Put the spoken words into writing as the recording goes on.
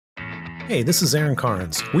Hey, this is Aaron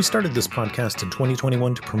Carnes. We started this podcast in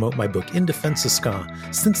 2021 to promote my book, In Defense of Ska.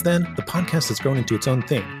 Since then, the podcast has grown into its own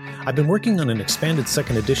thing. I've been working on an expanded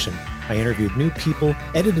second edition. I interviewed new people,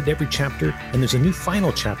 edited every chapter, and there's a new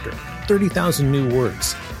final chapter, 30,000 new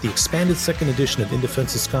words. The expanded second edition of In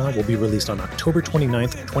Defense of Ska will be released on October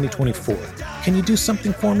 29th, 2024. Can you do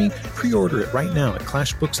something for me? Pre-order it right now at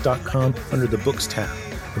clashbooks.com under the Books tab.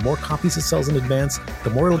 The more copies it sells in advance,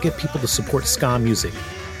 the more it'll get people to support ska music.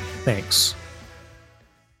 Thanks.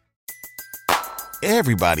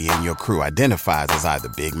 Everybody in your crew identifies as either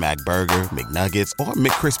Big Mac Burger, McNuggets, or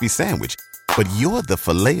McCrispy Sandwich. But you're the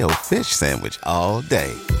Filet-O-Fish Sandwich all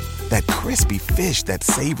day. That crispy fish, that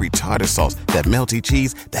savory tartar sauce, that melty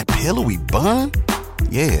cheese, that pillowy bun.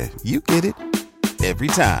 Yeah, you get it. Every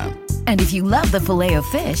time. And if you love the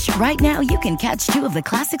Filet-O-Fish, right now you can catch two of the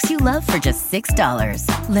classics you love for just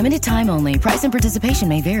 $6. Limited time only. Price and participation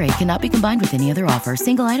may vary. Cannot be combined with any other offer.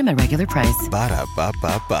 Single item at regular price.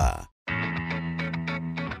 Ba-da-ba-ba-ba.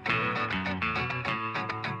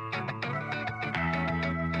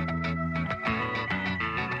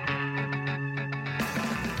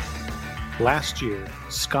 Last year,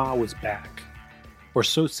 ska was back, or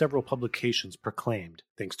so several publications proclaimed,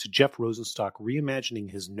 thanks to Jeff Rosenstock reimagining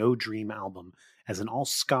his No Dream album as an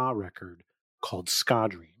all-ska record called Ska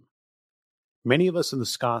Dream. Many of us in the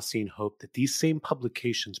ska scene hoped that these same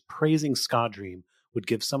publications praising Ska Dream would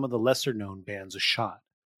give some of the lesser-known bands a shot.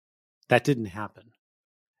 That didn't happen.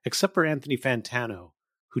 Except for Anthony Fantano,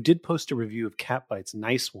 who did post a review of Catbite's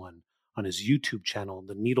Nice One on his YouTube channel,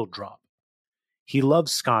 The Needle Drop. He loved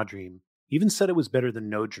Ska Dream, even said it was better than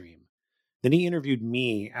No Dream. Then he interviewed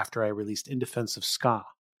me after I released In Defense of Ska.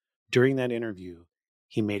 During that interview,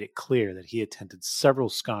 he made it clear that he attended several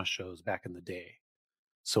ska shows back in the day.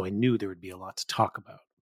 So I knew there would be a lot to talk about.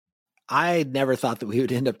 I never thought that we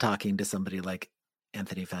would end up talking to somebody like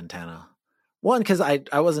Anthony Fantano. One, because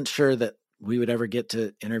I wasn't sure that we would ever get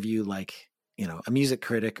to interview a music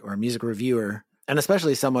critic or a music reviewer, and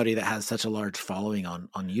especially somebody that has such a large following on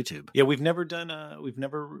YouTube. Yeah, we've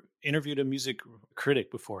never interviewed a music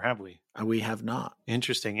critic before, have we? We have not.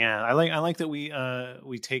 Interesting. Yeah, I like that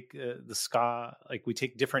we take the ska, like we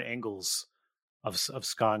take different angles of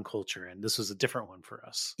ska and culture, and this was a different one for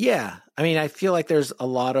us. Yeah, I mean, I feel like there's a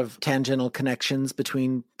lot of tangential connections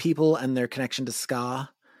between people and their connection to ska,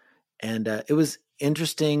 and it was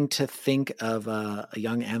interesting to think of a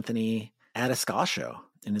young Anthony at a ska show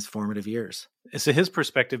in his formative years. So his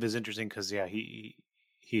perspective is interesting because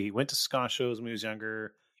he went to ska shows when he was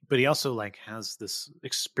younger, but he also has this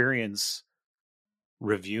experience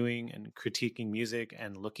reviewing and critiquing music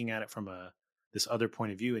and looking at it from this other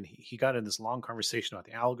point of view. And he got in this long conversation about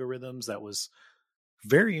the algorithms that was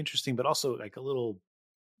very interesting, but also a little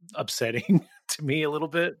upsetting to me a little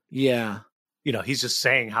bit. Yeah. He's just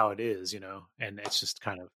saying how it is, and it's just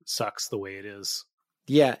kind of sucks the way it is.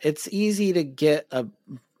 Yeah, it's easy to get a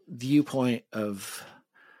viewpoint of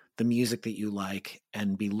the music that you like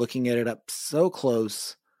and be looking at it up so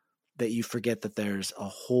close that you forget that there's a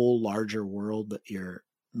whole larger world that you're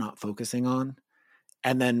not focusing on.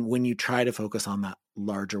 And then when you try to focus on that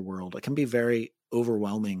larger world, it can be very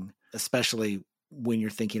overwhelming, especially when you're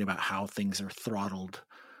thinking about how things are throttled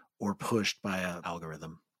or pushed by an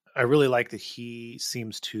algorithm. I really like that he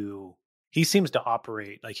seems to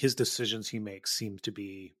operate, his decisions he makes seem to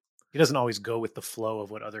be, he doesn't always go with the flow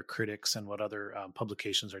of what other critics and what other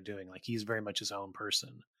publications are doing. He's very much his own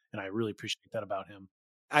person. And I really appreciate that about him.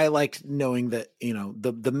 I liked knowing that,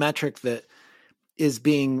 the metric that is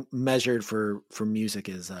being measured for music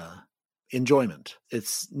is enjoyment.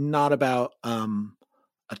 It's not about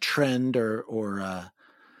a trend or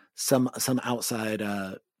some outside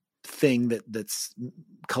thing that's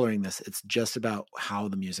coloring this. It's just about how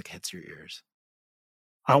the music hits your ears.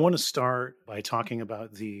 I want to start by talking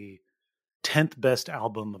about the 10th best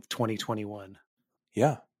album of 2021.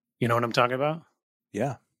 Yeah. You know what I'm talking about?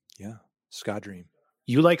 Yeah. Ska Dream.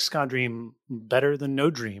 You like Ska Dream better than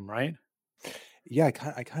No Dream, right? Yeah,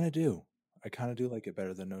 I kind of do. I kind of do like it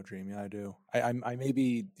better than No Dream. Yeah, I do. I may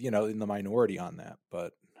be, in the minority on that,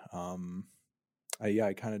 but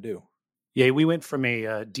I kind of do. Yeah, we went from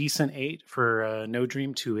a decent 8 for No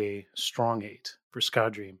Dream to a strong 8 for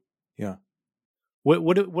Ska Dream. Yeah. What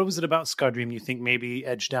was it about Ska Dream you think maybe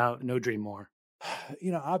edged out No Dream more?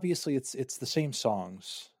 Obviously it's the same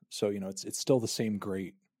songs, so it's still the same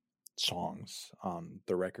great songs on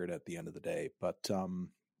the record at the end of the day. But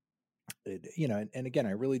and again,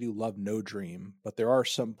 I really do love No Dream, but there are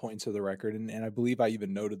some points of the record, and I believe I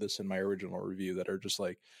even noted this in my original review, that are just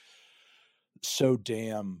so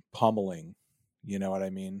damn pummeling, you know what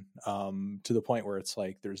I mean? To the point where it's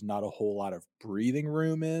there's not a whole lot of breathing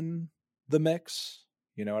room in the mix.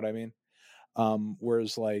 You know what I mean?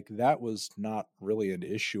 Whereas like that was not really an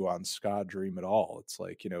issue on Ska Dream at all. It's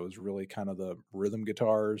like, it was really kind of the rhythm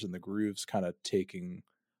guitars and the grooves kind of taking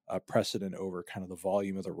precedent over kind of the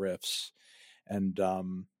volume of the riffs. And,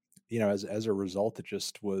 as a result, it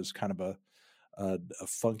just was kind of a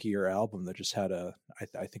funkier album that just had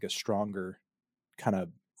I think a stronger kind of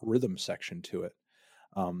rhythm section to it.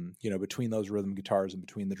 Between those rhythm guitars and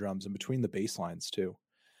between the drums and between the bass lines too.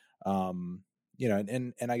 And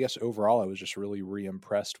I guess overall I was just really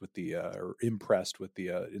impressed with the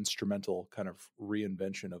instrumental kind of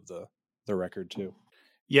reinvention of the record too.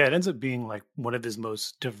 Yeah, it ends up being like one of his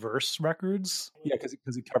most diverse records. Yeah,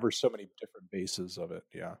 because he covers so many different bases of it.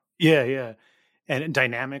 Yeah. Yeah, yeah. And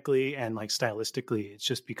dynamically and like stylistically, it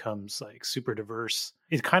just becomes like super diverse.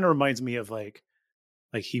 It kind of reminds me of like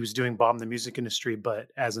he was doing Bomb the Music Industry, but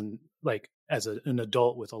an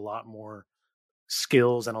adult with a lot more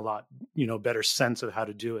skills and a lot, better sense of how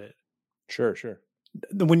to do it. Sure, sure.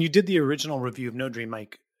 When you did the original review of No Dream,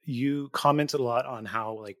 Mike, you commented a lot on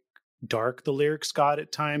how like dark the lyrics got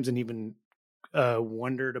at times, and even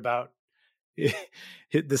wondered about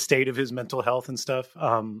the state of his mental health and stuff.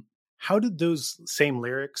 How did those same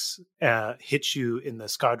lyrics hit you in the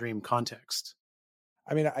Ska Dream context?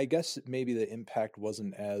 I mean, I guess maybe the impact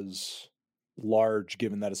wasn't as large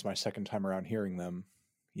given that it's my second time around hearing them.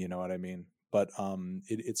 You know what I mean? But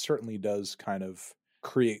it certainly does kind of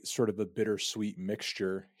create sort of a bittersweet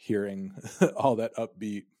mixture hearing all that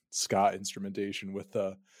upbeat ska instrumentation with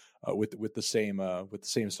the same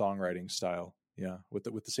songwriting style. Yeah, with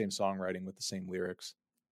the same songwriting with the same lyrics.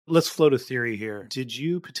 Let's float a theory here. Did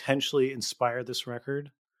you potentially inspire this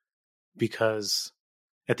record? Because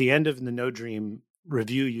at the end of the No Dream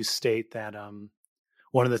review, you state that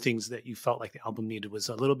one of the things that you felt like the album needed was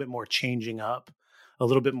a little bit more changing up, a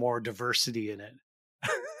little bit more diversity in it.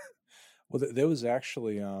 Well, there was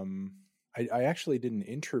actually I actually did an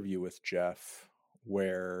interview with Jeff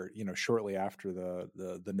where shortly after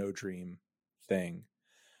the No Dream thing,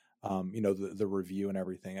 the review and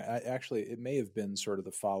everything. Actually, it may have been sort of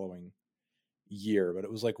the following year, but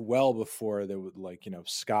it was like well before there was like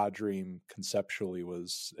Ska Dream conceptually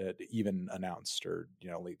was even announced or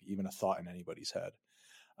like even a thought in anybody's head.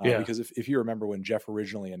 Yeah. Because if you remember when Jeff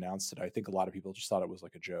originally announced it, I think a lot of people just thought it was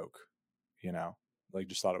like a joke, like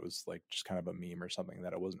just thought it was like just kind of a meme or something,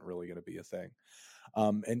 that it wasn't really going to be a thing.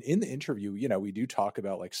 And in the interview, we do talk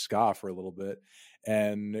about like ska for a little bit,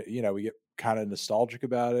 and we get kind of nostalgic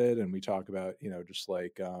about it, and we talk about just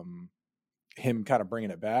like him kind of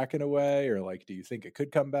bringing it back in a way, or like, do you think it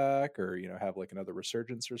could come back, or have like another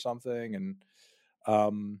resurgence or something? And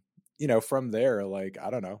from there, like, I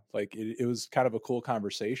don't know, like it was kind of a cool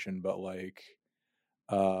conversation, but like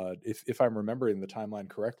if I'm remembering the timeline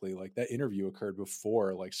correctly, like that interview occurred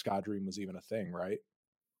before like Ska Dream was even a thing, right?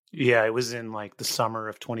 Yeah, it was in like the summer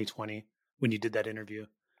of 2020 when you did that interview.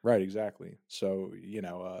 Right, exactly. So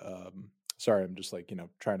sorry, I'm just like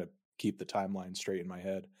trying to keep the timeline straight in my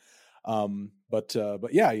head. But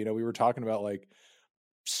yeah, we were talking about like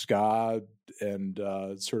ska and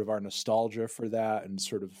sort of our nostalgia for that, and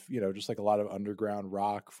sort of just like a lot of underground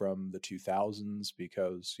rock from the 2000s,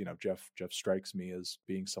 because Jeff strikes me as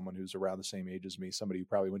being someone who's around the same age as me, somebody who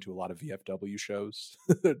probably went to a lot of VFW shows,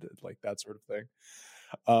 like that sort of thing.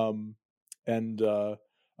 And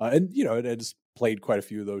it has played quite a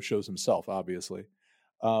few of those shows himself, obviously.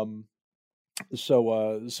 So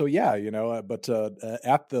yeah, but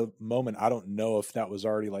at the moment, I don't know if that was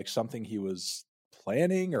already like something he was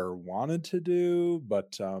planning or wanted to do,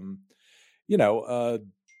 but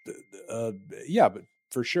yeah, but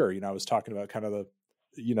for sure, I was talking about kind of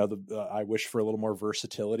I wish for a little more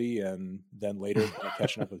versatility, and then later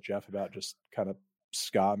catching up with Jeff about just kind of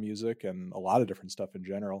ska music and a lot of different stuff in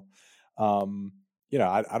general. I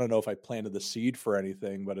don't know if I planted the seed for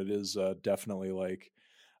anything, but it is definitely like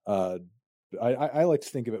I like to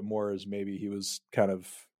think of it more as maybe he was kind of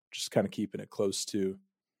keeping it close to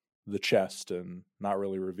the chest and not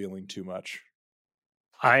really revealing too much.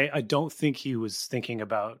 I don't think he was thinking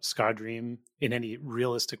about Ska Dream in any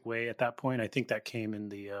realistic way at that point. I think that came in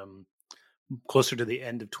the closer to the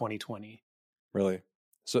end of 2020. Really?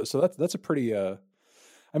 So that's a pretty I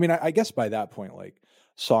mean, I guess by that point, like,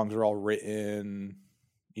 songs are all written,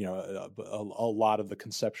 a lot of the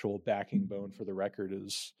conceptual backing bone for the record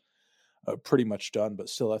is pretty much done, but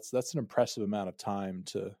still that's an impressive amount of time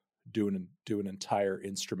to do an entire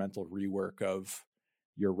instrumental rework of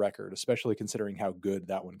your record, especially considering how good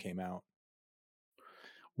that one came out.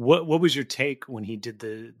 What was your take when he did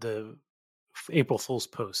the April Fool's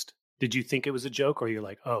post? Did you think it was a joke, or you're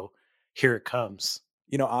like, oh, here it comes?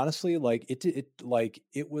 Honestly, like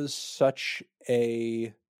it was such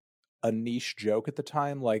a niche joke at the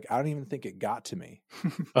time. Like, I don't even think it got to me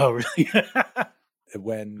Oh, really?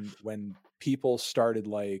 when people started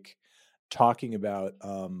like talking about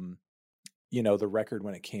the record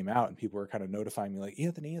when it came out, and people were kind of notifying me like,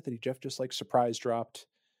 Anthony, Jeff just like surprise dropped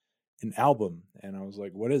an album. And I was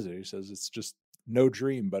like, what is it? He says, it's just No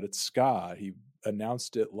Dream, but it's ska. He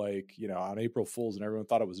announced it like, on April Fool's, and everyone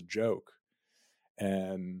thought it was a joke.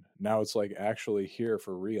 And now it's like actually here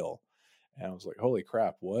for real. And I was like, holy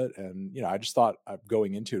crap, what? And, I just thought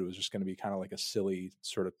going into it was just going to be kind of like a silly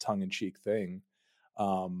sort of tongue in cheek thing.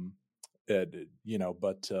 Um, but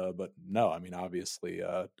no, I mean, obviously,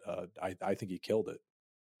 I think he killed it.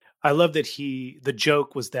 I love that the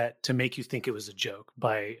joke was that to make you think it was a joke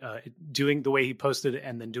by doing the way he posted it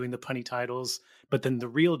and then doing the punny titles. But then the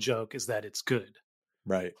real joke is that it's good.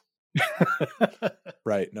 Right.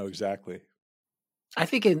 Right. No, exactly. I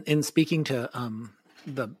think in speaking to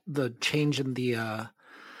the change in the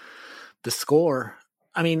score,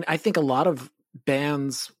 I mean, I think a lot of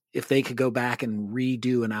bands, if they could go back and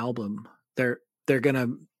redo an album, they're gonna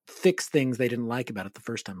fix things they didn't like about it the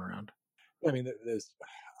first time around. I mean,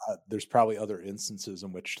 there's probably other instances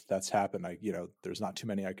in which that's happened. There's not too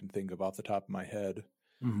many I can think of off the top of my head.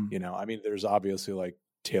 Mm-hmm. I mean, there's obviously like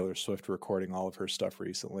Taylor Swift recording all of her stuff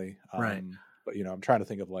recently. Right. But, I'm trying to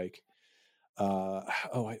think of like,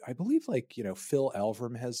 I believe like, Phil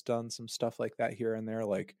Elverum has done some stuff like that here and there,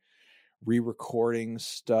 like re-recording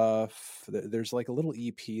stuff. There's like a little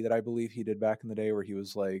EP that I believe he did back in the day where he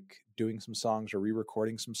was like doing some songs or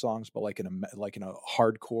re-recording some songs, but like in a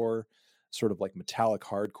hardcore sort of like metallic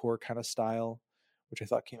hardcore kind of style, which I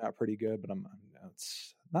thought came out pretty good. But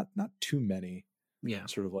it's not too many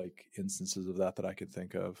sort of like instances of that I could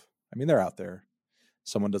think of. I mean, they're out there.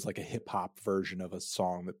 Someone does like a hip hop version of a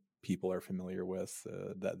song that people are familiar with,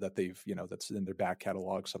 that they've, that's in their back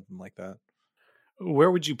catalog, something like that.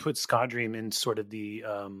 Where would you put Ska Dream in sort of the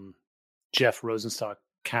Jeff Rosenstock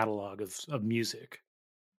catalog of music?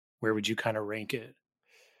 Where would you kind of rank it?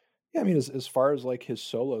 Yeah, I mean, as far as like his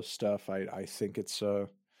solo stuff, I think it's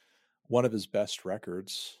one of his best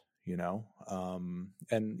records,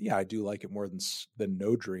 and yeah, I do like it more than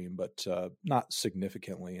No Dream, but not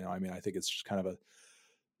significantly. I mean, I think it's just kind of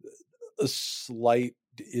a slight,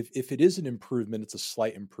 if it is an improvement, it's a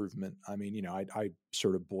slight improvement. I mean, I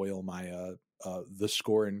sort of boil my the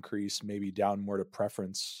score increase maybe down more to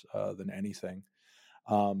preference than anything.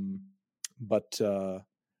 But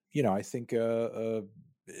I think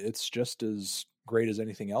it's just as great as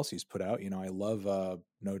anything else he's put out. I love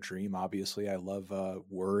No Dream, obviously. I love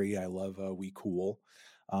Worry. I love We Cool.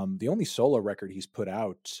 The only solo record he's put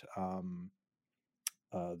out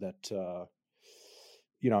that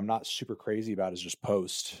I'm not super crazy about is just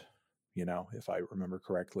Post, if I remember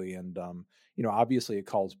correctly. And obviously it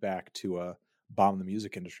calls back to Bomb the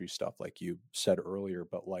Music Industry stuff like you said earlier,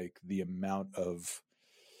 but like the amount of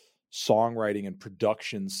songwriting and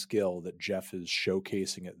production skill that Jeff is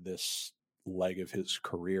showcasing at this leg of his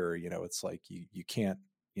career, it's like you can't,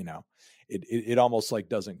 it almost like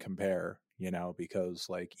doesn't compare, because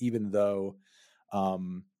like even though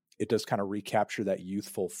it does kind of recapture that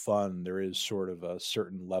youthful fun, there is sort of a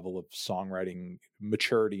certain level of songwriting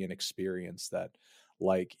maturity and experience that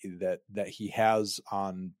he has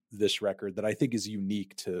on this record that I think is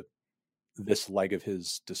unique to this leg of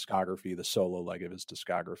his discography, the solo leg of his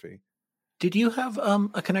discography. Did you have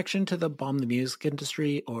a connection to the Bomb the Music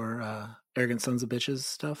Industry or Arrogant Sons of Bitches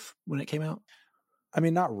stuff when it came out? I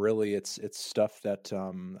mean, not really. It's stuff that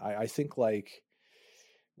I think like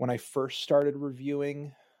when I first started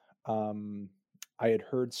reviewing, I had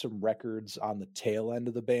heard some records on the tail end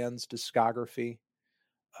of the band's discography.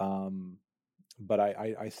 But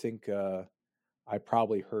I think I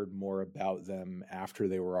probably heard more about them after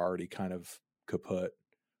they were already kind of kaput.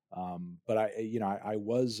 But I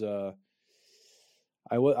was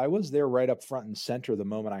I was there right up front and center the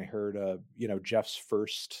moment I heard Jeff's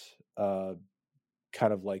first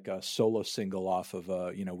kind of like a solo single off of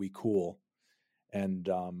We Cool, and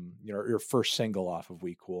your first single off of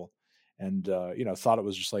We Cool, and thought it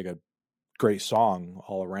was just like a great song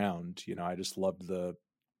all around. I just loved the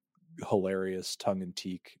hilarious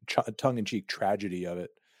tongue-in-cheek tragedy of it,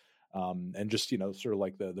 and just sort of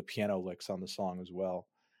like the piano licks on the song as well.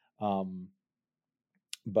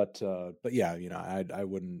 But yeah, I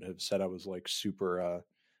wouldn't have said I was like super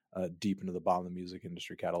deep into the Bomb the Music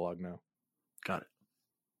Industry catalog now. Got it.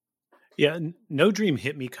 Yeah, No Dream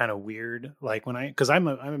hit me kind of weird, like because I'm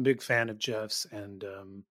a big fan of Jeff's and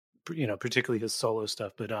particularly his solo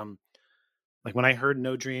stuff. But like when I heard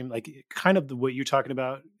No Dream, like kind of what you're talking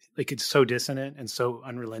about, like it's so dissonant and so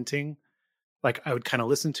unrelenting. Like I would kind of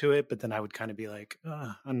listen to it, but then I would kind of be like,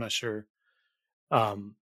 I'm not sure.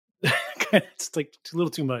 Um, it's like a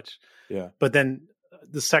little too much. Yeah. But then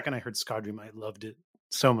the second I heard Ska Dream, I loved it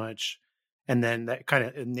so much, and then that kind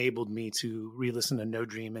of enabled me to re-listen to No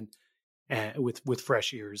Dream and with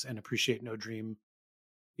fresh ears and appreciate No Dream,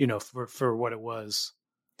 for what it was.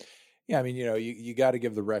 Yeah, I mean, you got to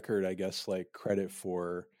give the record, I guess, like credit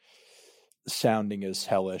for sounding as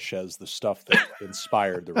hellish as the stuff that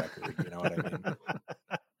inspired the record. You know what I mean?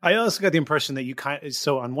 I also got the impression that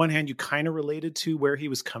so on one hand you kind of related to where he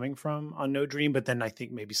was coming from on No Dream, but then I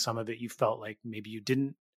think maybe some of it you felt like maybe you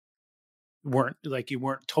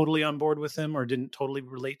weren't totally on board with him or didn't totally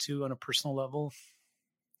relate to on a personal level.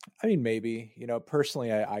 I mean, maybe,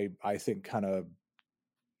 personally, I think kind of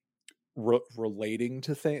relating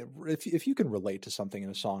to things, if you can relate to something in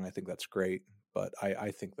a song, I think that's great. But I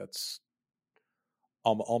think that's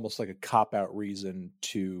almost like a cop out reason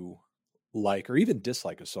to like or even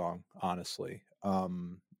dislike a song, honestly.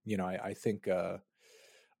 I think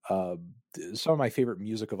some of my favorite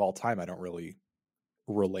music of all time, I don't really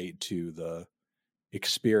relate to the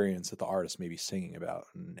experience that the artist may be singing about,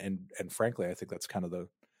 and frankly, I think that's kind of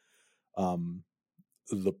um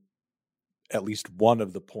the at least one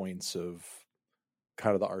of the points of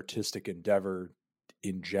kind of the artistic endeavor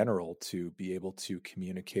in general, to be able to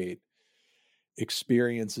communicate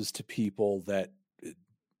experiences to people that,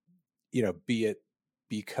 be it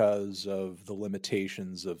because of the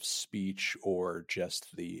limitations of speech or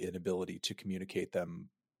just the inability to communicate them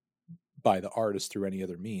by the artist through any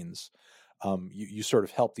other means. You sort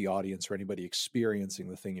of help the audience or anybody experiencing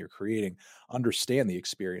the thing you're creating understand the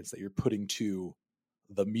experience that you're putting to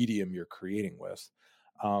the medium you're creating with.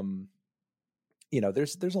 Um,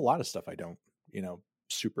 there's a lot of stuff I don't,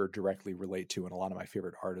 super directly relate to in a lot of my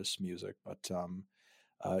favorite artists' music, but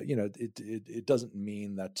it doesn't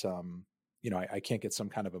mean that I can't get some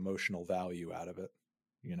kind of emotional value out of it.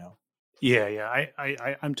 Yeah.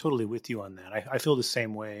 I'm totally with you on that. I feel the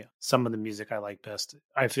same way. Some of the music I like best,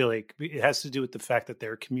 I feel like it has to do with the fact that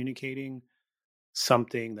they're communicating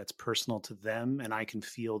something that's personal to them, and I can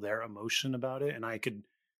feel their emotion about it, and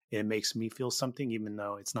it makes me feel something, even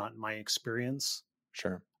though it's not my experience.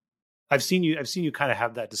 Sure. I've seen you kind of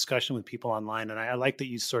have that discussion with people online, and I like that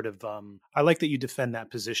you sort of I like that you defend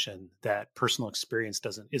that position that personal experience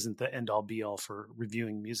isn't the end all be all for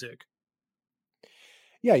reviewing music.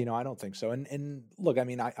 Yeah, I don't think so. And look, I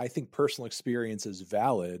mean, I think personal experience is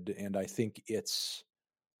valid, and I think it's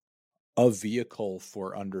a vehicle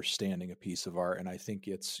for understanding a piece of art. And I think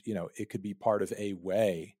it's, it could be part of a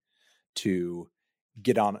way to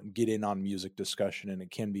get in on music discussion, and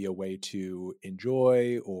it can be a way to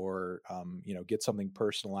enjoy or get something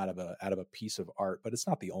personal out of a piece of art, but it's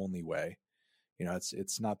not the only way.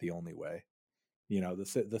 It's not the only way.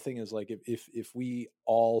 The thing is, like, if we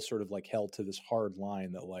all sort of like held to this hard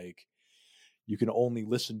line that like you can only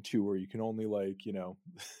listen to, or you can only like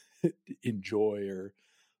enjoy or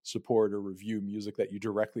support or review music that you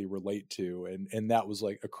directly relate to, and that was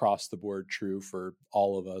like across the board true for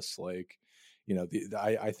all of us, like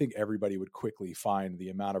I think everybody would quickly find the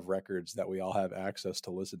amount of records that we all have access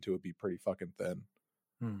to listen to would be pretty fucking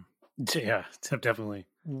thin. Yeah, definitely.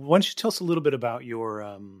 Why don't you tell us a little bit about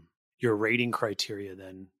your rating criteria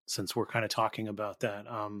then, since we're kind of talking about that.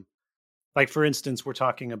 Like for instance, we're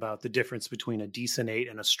talking about the difference between a decent 8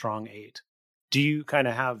 and a strong 8. Do you kind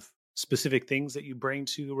of have specific things that you bring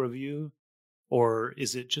to a review, or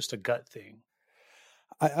is it just a gut thing?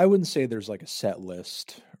 I wouldn't say there's like a set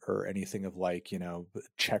list or anything of like,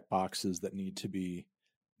 check boxes that need to be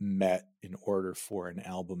met in order for an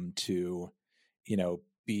album to,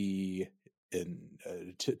 be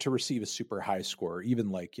to receive a super high score, even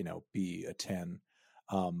like, be a 10.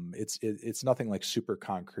 It's nothing like super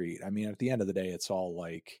concrete. I mean, at the end of the day, it's all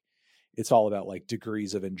about like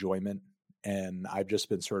degrees of enjoyment. And I've just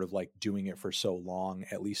been sort of like doing it for so long,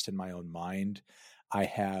 at least in my own mind. I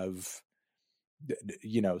have,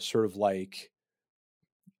 sort of like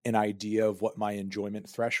an idea of what my enjoyment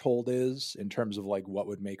threshold is in terms of like what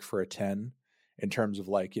would make for a 10, in terms of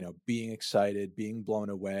like, being excited, being blown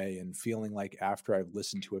away, and feeling like after I've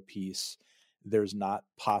listened to a piece, there's not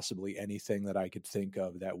possibly anything that I could think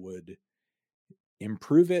of that would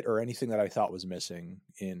improve it or anything that I thought was missing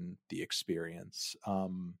in the experience.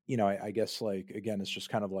 I guess like, again, it's just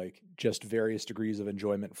kind of like just various degrees of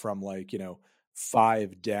enjoyment from like,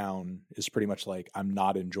 5 down is pretty much like, I'm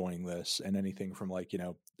not enjoying this. And anything from like,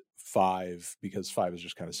 5, because 5 is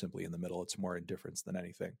just kind of simply in the middle. It's more indifference than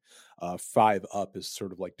anything. 5 up is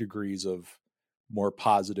sort of like degrees of more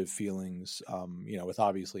positive feelings, with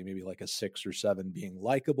obviously maybe like a 6 or 7 being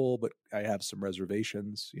likable, but I have some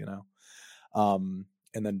reservations,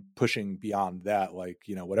 and then pushing beyond that, like,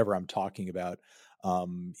 whatever I'm talking about,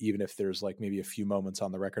 even if there's like maybe a few moments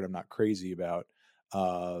on the record I'm not crazy about,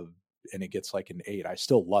 and it gets like an 8, I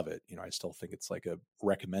still love it. I still think it's like a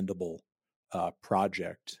recommendable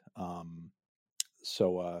project.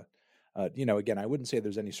 Again, I wouldn't say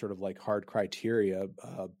there's any sort of like hard criteria,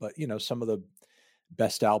 but some of the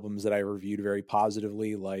best albums that I reviewed very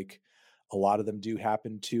positively, like a lot of them do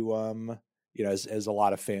happen to, as a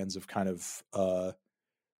lot of fans have kind of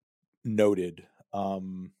noted,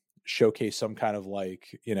 showcase some kind of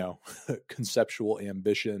like, conceptual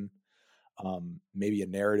ambition, maybe a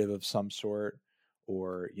narrative of some sort,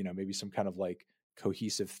 or, maybe some kind of like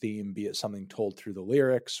cohesive theme, be it something told through the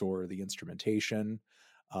lyrics or the instrumentation.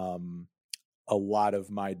 A lot of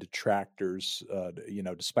my detractors,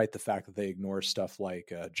 despite the fact that they ignore stuff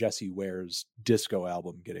like Jesse Ware's disco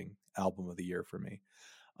album getting album of the year for me,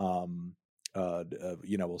 will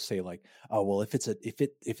say like, oh well, if it's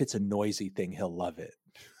a noisy thing, he'll love it.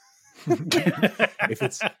 if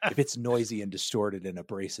it's noisy and distorted and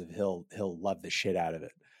abrasive, he'll love the shit out of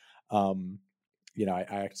it.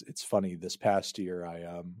 It's funny. This past year,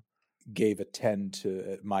 I gave a 10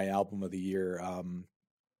 to my album of the year,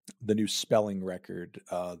 the new Spelling record,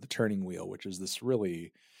 The Turning Wheel, which is this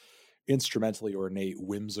really instrumentally ornate,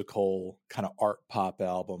 whimsical kind of art pop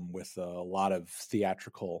album with a lot of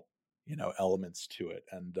theatrical, elements to it.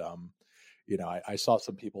 And, I saw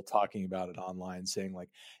some people talking about it online saying like,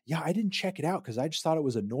 yeah, I didn't check it out because I just thought it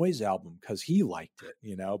was a noise album because he liked it,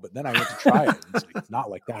 but then I went to try it and it's not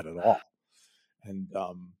like that at all. And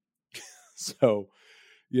so,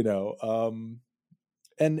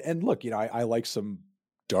 and look, I like some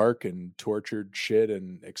dark and tortured shit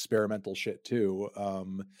and experimental shit too.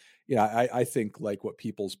 I think like what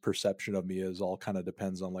people's perception of me is all kind of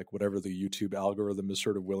depends on like whatever the YouTube algorithm is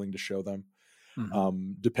sort of willing to show them,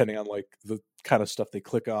 depending on like the kind of stuff they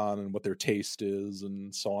click on and what their taste is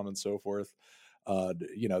and so on and so forth.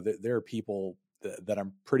 There are people that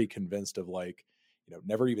I'm pretty convinced of like,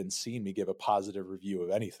 never even seen me give a positive review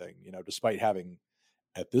of anything, despite having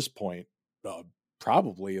at this point,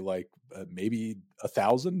 probably like maybe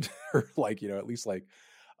 1,000 or like, at least like,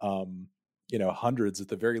 hundreds, at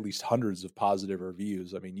the very least hundreds of positive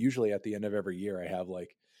reviews. I mean, usually at the end of every year, I have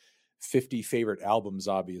like 50 favorite albums,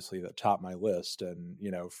 obviously, that top my list. And,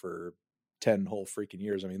 for 10 whole freaking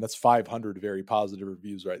years, I mean, that's 500 very positive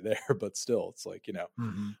reviews right there. But still, it's like,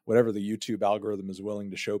 whatever the YouTube algorithm is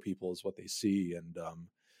willing to show people is what they see. And,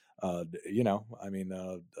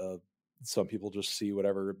 some people just see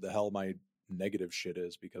whatever the hell my negative shit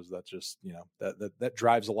is, because that's just, that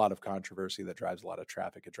drives a lot of controversy, that drives a lot of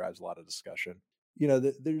traffic, it drives a lot of discussion.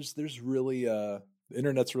 There's really the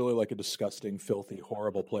internet's really like a disgusting, filthy,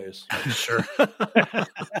 horrible place. Sure.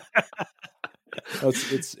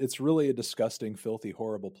 It's really a disgusting, filthy,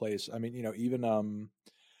 horrible place. I mean, even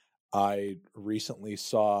I recently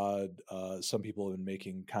saw some people have been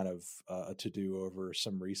making kind of a to-do over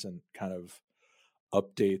some recent kind of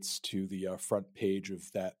updates to the front page of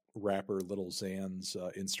that rapper Lil Xan's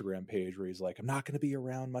Instagram page, where he's like, I'm not going to be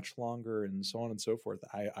around much longer, and so on and so forth.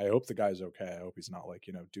 I hope the guy's okay. I hope he's not like,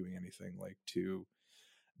 doing anything like too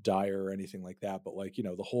dire or anything like that. But like,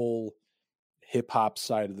 the whole hip hop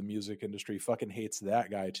side of the music industry fucking hates that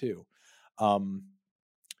guy too. And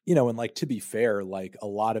like, to be fair, like a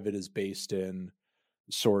lot of it is based in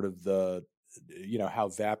sort of the, how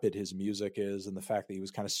vapid his music is, and the fact that he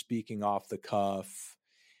was kind of speaking off the cuff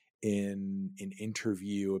in an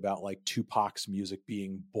interview about like Tupac's music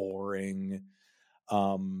being boring.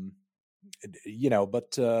 But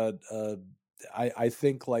I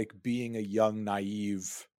think like being a young,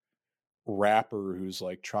 naive rapper who's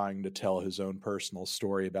like trying to tell his own personal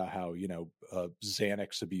story about how,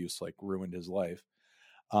 Xanax abuse like ruined his life.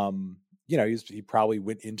 He probably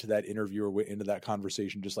went into that interview or went into that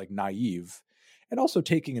conversation just like naive, and also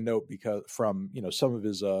taking a note because from, some of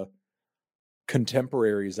his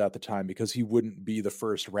contemporaries at the time, because he wouldn't be the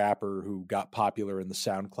first rapper who got popular in the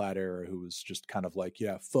SoundCloud era who was just kind of like,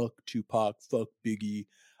 yeah, fuck Tupac, fuck Biggie,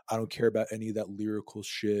 I don't care about any of that lyrical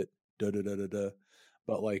shit, da da da da da.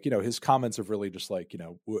 But like, his comments have really just like,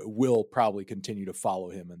 will probably continue to follow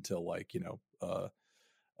him until like,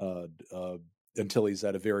 until he's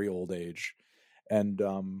at a very old age. And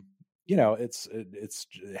it's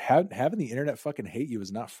having the internet fucking hate you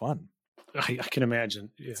is not fun. I can imagine.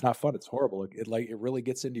 Yeah. It's not fun. It's horrible. It really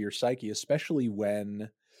gets into your psyche, especially when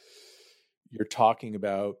you're talking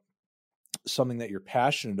about something that you're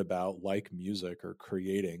passionate about, like music or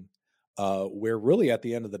creating. where really at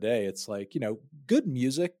the end of the day, it's like, good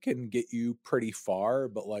music can get you pretty far,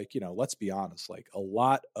 but like, let's be honest, like a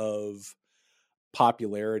lot of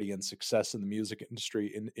popularity and success in the music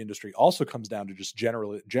industry also comes down to just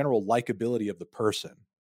general likability of the person.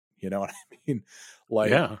 You know what I mean?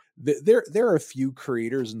 Like Yeah. there are a few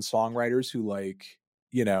creators and songwriters who like,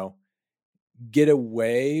 get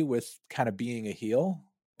away with kind of being a heel,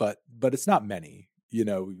 but it's not many,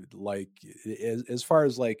 like as far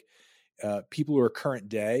as like people who are current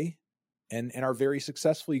day and are very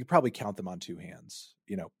successful, you could probably count them on two hands,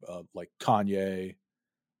 like Kanye,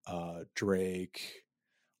 Drake.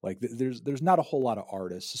 Like there's not a whole lot of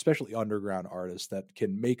artists, especially underground artists, that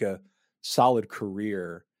can make a solid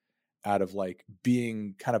career out of like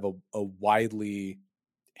being kind of a widely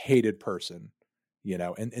hated person,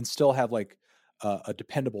 and still have like a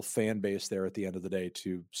dependable fan base there at the end of the day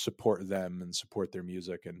to support them and support their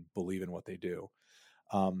music and believe in what they do.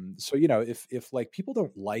 So if like people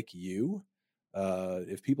don't like you,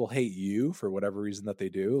 if people hate you for whatever reason that they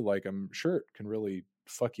do, like I'm sure it can really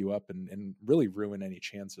fuck you up and really ruin any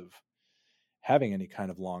chance of having any kind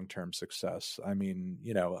of long-term success. I mean,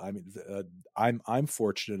 I'm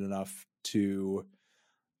fortunate enough to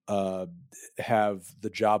uh have the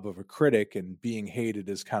job of a critic, and being hated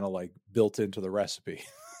is kind of like built into the recipe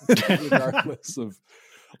regardless of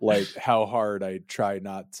like how hard I try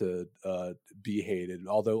not to be hated.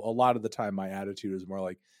 Although a lot of the time my attitude is more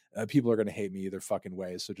like people are going to hate me either fucking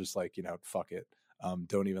way, so just like, fuck it.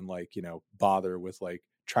 Don't even like, bother with like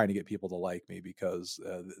trying to get people to like me, because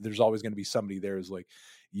there's always going to be somebody there who's like,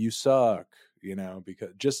 you suck,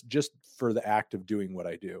 because just for the act of doing what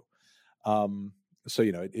I do. So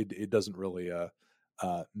it doesn't really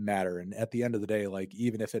matter. And at the end of the day, like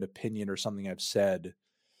even if an opinion or something I've said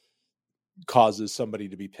causes somebody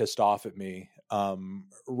to be pissed off at me,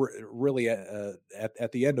 really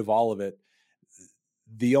at the end of all of it,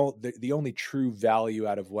 the only true value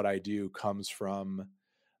out of what I do comes from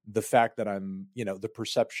the fact that I'm, the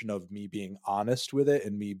perception of me being honest with it,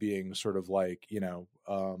 and me being sort of like, the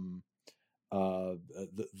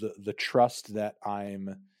trust that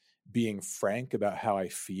I'm being frank about how I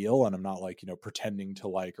feel, and I'm not like, pretending to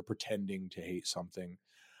like or pretending to hate something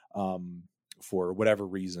for whatever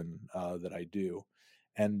reason that I do.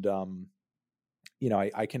 And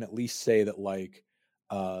I can at least say that like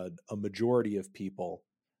a majority of people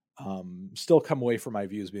still come away from my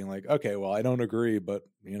views being like, okay, well, I don't agree, but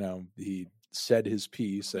he said his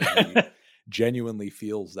piece and he genuinely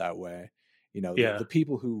feels that way. Yeah. The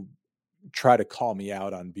people who try to call me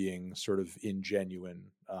out on being sort of ingenuine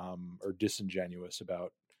or disingenuous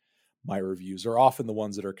about my reviews are often the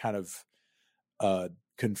ones that are kind of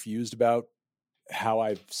confused about how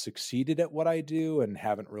I've succeeded at what I do and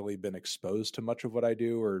haven't really been exposed to much of what I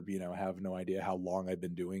do, or, have no idea how long I've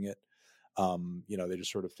been doing it. They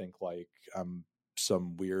just sort of think like I'm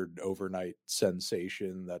some weird overnight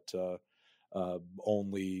sensation that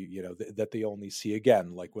only, that they only see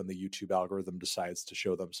again, like when the YouTube algorithm decides to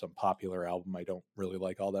show them some popular album I don't really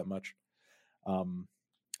like all that much.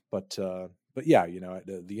 But yeah,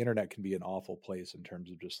 the internet can be an awful place in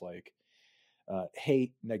terms of just like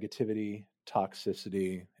hate, negativity,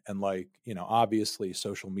 toxicity, and like, obviously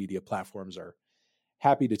social media platforms are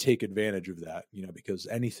happy to take advantage of that, because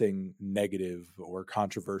anything negative or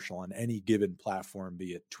controversial on any given platform,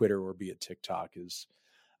 be it Twitter or be it TikTok, is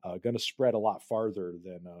going to spread a lot farther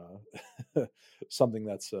than something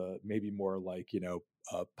that's maybe more like,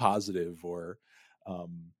 positive or,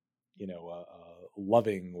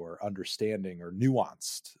 loving or understanding or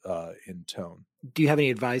nuanced in tone. Do you have any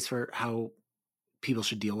advice for how people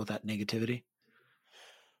should deal with that negativity?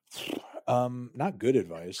 Not good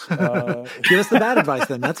advice. Give us the bad advice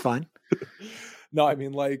then. That's fine. No, I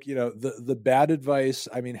mean, like, the bad advice,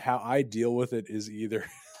 I mean, how I deal with it is either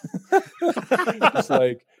just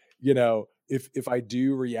like, if I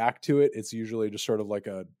do react to it, it's usually just sort of like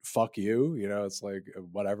a fuck you, it's like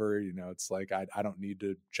whatever, it's like I don't need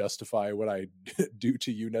to justify what I do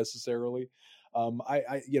to you necessarily.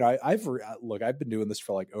 I've been doing this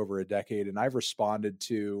for like over a decade, and I've responded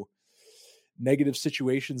to negative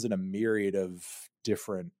situations in a myriad of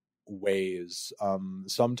different ways.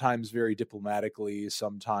 Sometimes very diplomatically,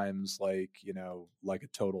 sometimes like, like a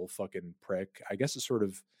total fucking prick. I guess it sort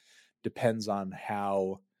of depends on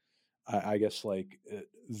how, I guess like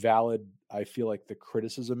valid I feel like the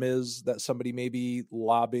criticism is that somebody may be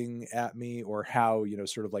lobbing at me, or how,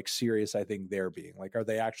 sort of like serious I think they're being. Like, are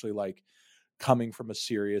they actually like coming from a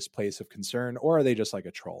serious place of concern, or are they just like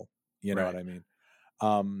a troll? You know Right. what I mean?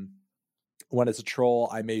 When it's a troll,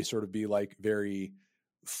 I may sort of be like very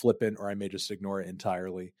flippant, or I may just ignore it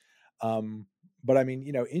entirely. but I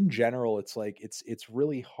mean, in general, it's like it's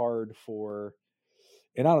really hard for,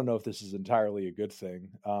 and I don't know if this is entirely a good thing.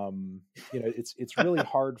 It's really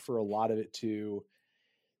hard for a lot of it to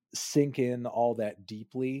sink in all that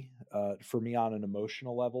deeply for me on an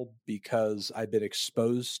emotional level, because I've been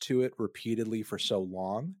exposed to it repeatedly for so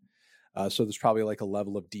long. So there's probably like a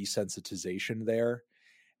level of desensitization there.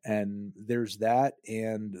 And there's that.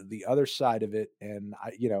 And the other side of it, and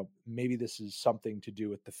maybe this is something to do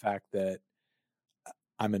with the fact that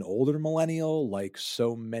I'm an older millennial, like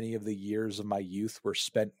so many of the years of my youth were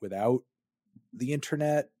spent without the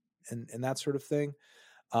internet and that sort of thing.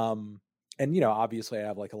 Um, and obviously I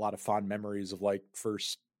have like a lot of fond memories of like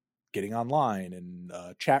first getting online and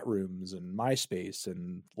chat rooms and MySpace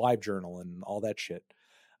and LiveJournal and all that shit,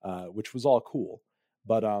 which was all cool.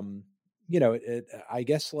 But I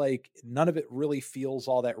guess like none of it really feels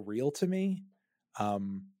all that real to me.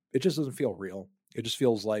 It just doesn't feel real. It just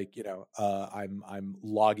feels like I'm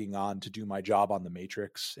logging on to do my job on the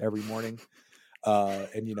Matrix every morning,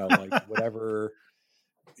 and like whatever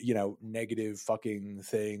negative fucking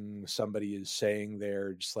thing somebody is saying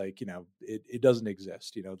there, just like it doesn't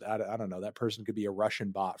exist. I don't know, that person could be a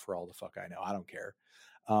Russian bot for all the fuck I know. I don't care.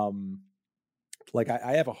 Like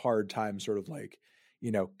I have a hard time sort of like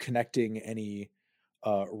connecting any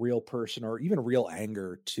real person or even real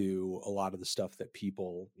anger to a lot of the stuff that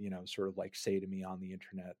people sort of like say to me on the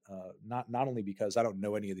internet, not only because I don't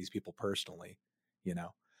know any of these people personally, you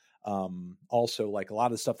know also like a lot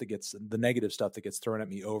of the stuff that gets the negative stuff that gets thrown at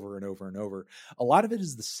me over and over and over, a lot of it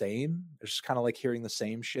is the same. It's just kind of like hearing the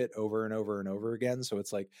same shit over and over and over again, so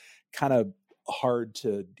it's like kind of hard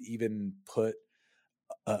to even put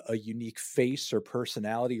a unique face or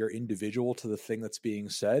personality or individual to the thing that's being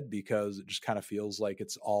said, because it just kind of feels like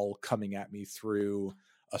it's all coming at me through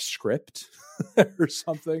a script or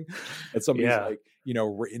something that somebody's like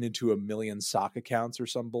written into a million sock accounts or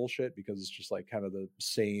some bullshit, because it's just like kind of the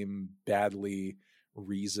same badly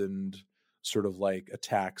reasoned sort of like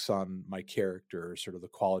attacks on my character, sort of the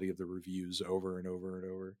quality of the reviews over and over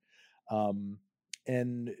and over.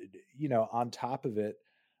 And on top of it,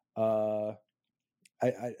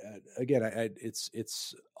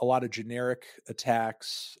 it's a lot of generic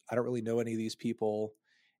attacks. I don't really know any of these people,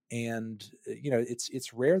 and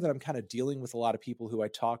it's rare that I'm kind of dealing with a lot of people who I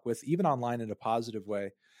talk with, even online, in a positive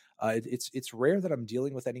way. It's rare that I'm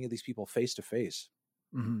dealing with any of these people face to face.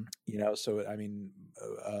 So I mean,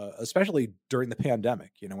 especially during the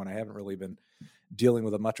pandemic, when I haven't really been dealing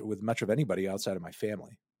with much of anybody outside of my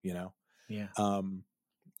family. Yeah.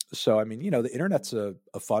 So, I mean, the internet's a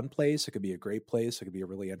fun place. It could be a great place. It could be a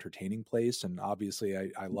really entertaining place. And obviously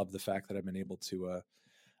I love the fact that I've been able to,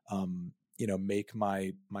 make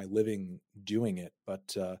my living doing it.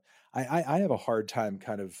 But I have a hard time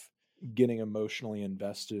kind of getting emotionally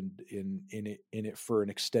invested in it for an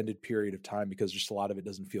extended period of time, because just a lot of it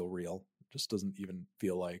doesn't feel real. It just doesn't even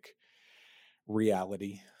feel like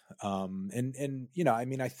reality. I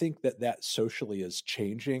mean, I think that socially is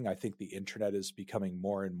changing. I think the internet is becoming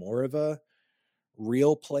more and more of a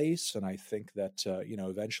real place. And I think that,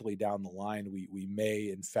 eventually down the line, we may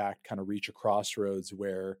in fact kind of reach a crossroads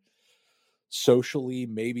where socially,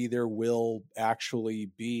 maybe there will actually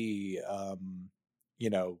be,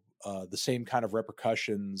 the same kind of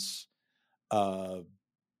repercussions, that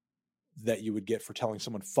you would get for telling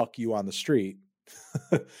someone fuck you on the street,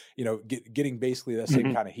 getting basically that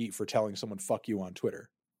same kind of heat for telling someone fuck you on Twitter.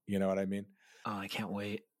 You know what I mean? Oh, I can't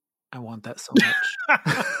wait. I want that so much.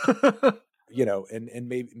 And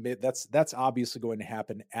maybe that's obviously going to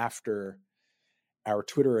happen after our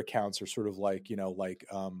Twitter accounts are sort of like,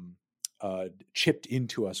 chipped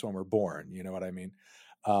into us when we're born. You know what I mean?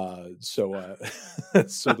 So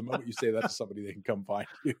the moment you say that to somebody, they can come find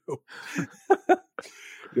you.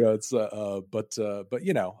 It's but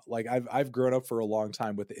like I've grown up for a long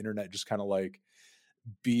time with the internet just kind of like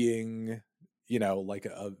being, like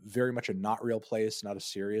a very much a not real place, not a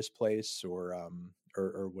serious place, or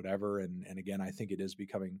whatever. And again, I think it is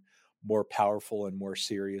becoming more powerful and more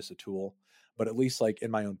serious a tool. But at least like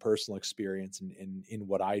in my own personal experience and in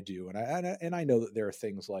what I do, and I know that there are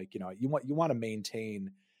things like, you want to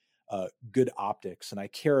maintain good optics, and I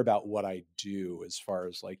care about what I do as far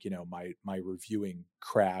as like, my reviewing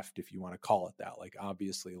craft, if you want to call it that. Like,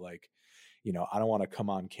 obviously, like, I don't want to come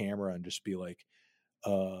on camera and just be like,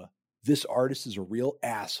 this artist is a real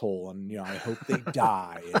asshole, and I hope they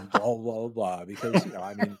die, and blah blah blah. Because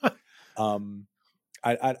I mean,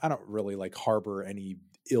 I don't really like harbor any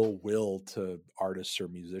ill will to artists or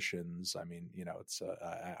musicians. I mean, it's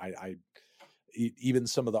even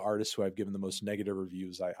some of the artists who I've given the most negative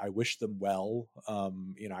reviews, I wish them well.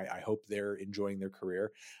 I hope they're enjoying their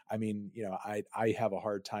career. I mean, I have a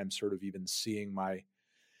hard time sort of even seeing my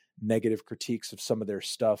negative critiques of some of their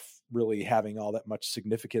stuff really having all that much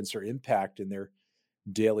significance or impact in their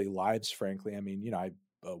daily lives, frankly. I mean,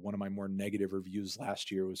 one of my more negative reviews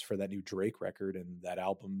last year was for that new Drake record, and that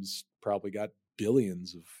album's probably got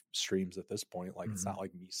billions of streams at this point. Like, it's not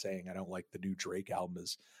like me saying I don't like the new Drake album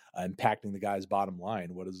is impacting the guy's bottom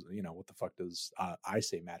line. What the fuck does I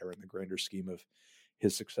say matter in the grander scheme of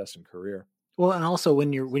his success and career? Well, and also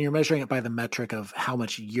when you're measuring it by the metric of how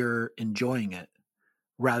much you're enjoying it,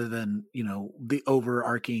 rather than, the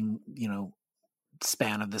overarching,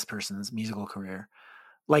 span of this person's musical career,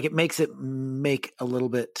 like, it makes it make a little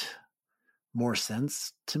bit more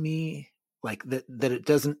sense to me. Like that it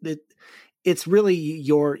doesn't, it's really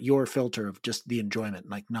your filter of just the enjoyment,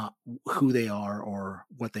 like not who they are or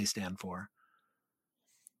what they stand for.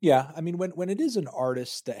 Yeah, I mean, when it is an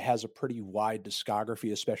artist that has a pretty wide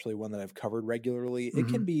discography, especially one that I've covered regularly, it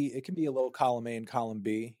can be a little column A and column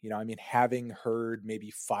B. I mean, having heard maybe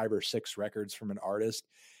 5 or 6 records from an artist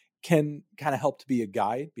can kind of help to be a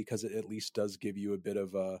guide, because it at least does give you a bit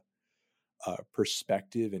of a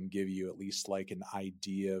perspective and give you at least like an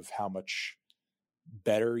idea of how much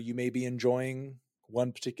better you may be enjoying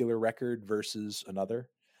one particular record versus another.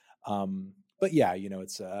 But yeah,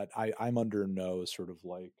 it's I'm under no sort of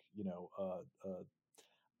like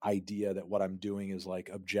idea that what I'm doing is like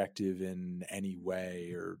objective in any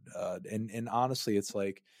way, or and honestly, it's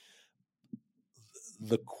like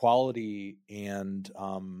the quality and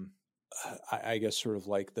I guess sort of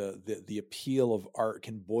like the appeal of art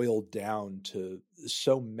can boil down to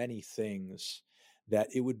so many things that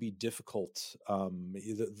it would be difficult.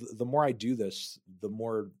 The more I do this, the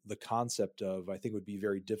more the concept of, I think, would be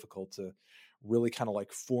very difficult to really kind of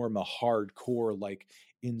like form a hardcore, like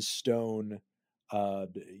in stone,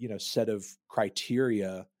 set of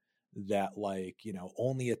criteria that like,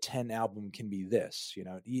 only a 10 album can be this,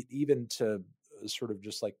 even to sort of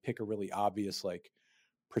just like pick a really obvious, like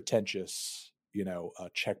pretentious,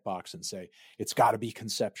 checkbox and say, it's got to be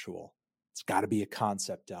conceptual. It's got to be a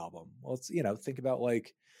concept album. Well, it's, think about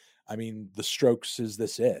like, I mean, The Strokes, is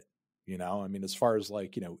this it? I mean, as far as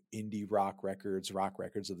like, indie rock records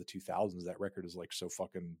of the 2000s, that record is like so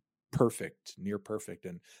fucking perfect, near perfect.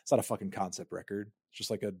 And it's not a fucking concept record. It's just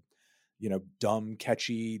like a, dumb,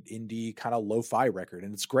 catchy indie kind of lo-fi record.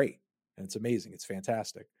 And it's great. And it's amazing. It's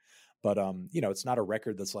fantastic. But, it's not a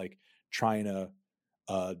record that's like trying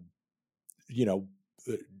to,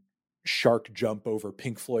 shark jump over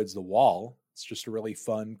Pink Floyd's The Wall. It's just a really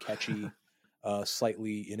fun, catchy,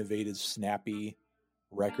 slightly innovative, snappy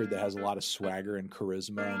record that has a lot of swagger and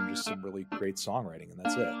charisma and just some really great songwriting, and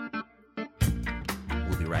that's it.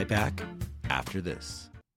 We'll be right back after this.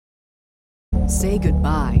 Say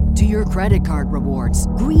goodbye to your credit card rewards.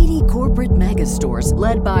 Greedy corporate mega stores,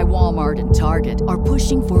 led by Walmart and Target, are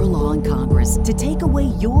pushing for a law in Congress to take away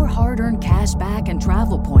your hard-earned cash back and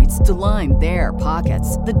travel points to line their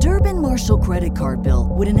pockets. The Durbin-Marshall credit card bill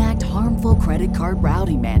would enact harmful credit card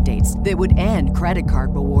routing mandates that would end credit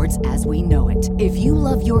card rewards as we know it. If you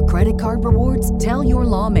love your credit card rewards, tell your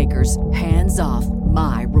lawmakers, hands off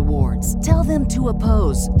my rewards. Tell them to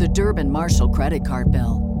oppose the Durbin-Marshall credit card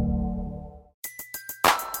bill.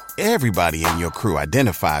 Everybody in your crew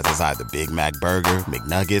identifies as either Big Mac Burger,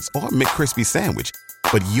 McNuggets, or McCrispy Sandwich.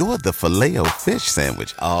 But you're the Filet-O-Fish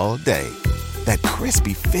Sandwich all day. That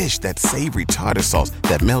crispy fish, that savory tartar sauce,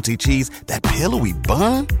 that melty cheese, that pillowy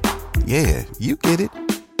bun. Yeah, you get it.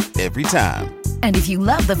 Every time. And if you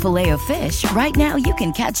love the Filet-O-Fish, right now you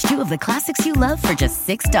can catch 2 of the classics you love for just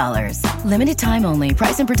 $6. Limited time only.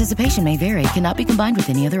 Price and participation may vary. Cannot be combined with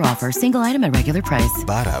any other offer. Single item at regular price.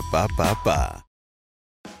 Ba-da-ba-ba-ba.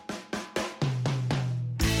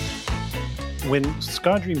 When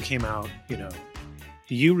Ska Dream came out,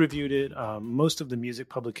 you reviewed it. Most of the music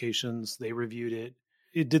publications, they reviewed it.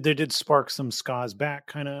 They did spark some Ska's back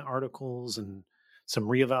kind of articles and some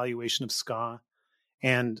reevaluation of Ska.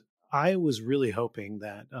 And I was really hoping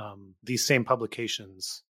that these same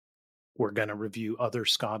publications were going to review other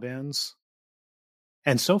Ska bands.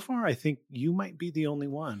 And so far, I think you might be the only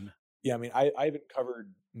one. Yeah, I mean, I haven't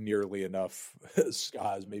covered nearly enough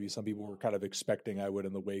ska as maybe some people were kind of expecting I would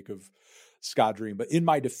in the wake of Ska Dream. But in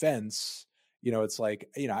my defense, it's like,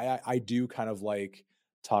 I do kind of like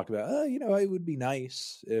talk about, it would be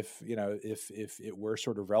nice if it were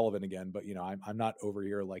sort of relevant again. But, I'm not over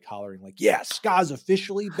here like hollering like, yeah, Ska's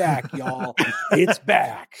officially back, y'all. It's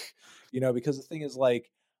back, because the thing is like,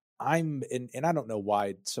 and I don't know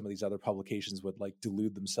why some of these other publications would like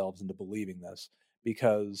delude themselves into believing this,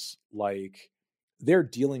 because like they're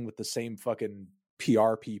dealing with the same fucking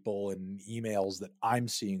PR people and emails that I'm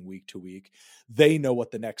seeing week to week. They know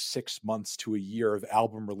what the next 6 months to a year of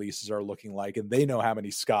album releases are looking like, and they know how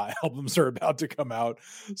many ska albums are about to come out.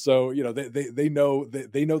 So, you know, they know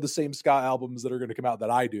the same ska albums that are going to come out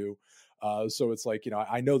that I do. So it's like, you know,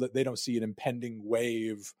 I know that they don't see an impending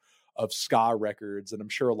wave of ska records, and I'm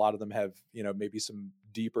sure a lot of them have, you know, maybe some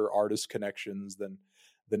deeper artist connections than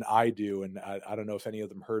I do. And I don't know if any of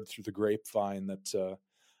them heard through the grapevine that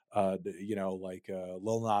you know, like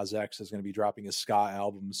Lil Nas X is going to be dropping a ska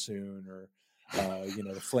album soon, or you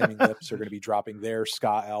know, the Flaming Lips are going to be dropping their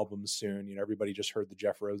ska album soon. You know, everybody just heard the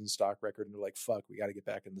Jeff Rosenstock record and they're like, "Fuck, we got to get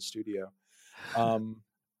back in the studio."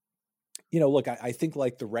 You know, look, I think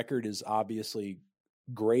like the record is obviously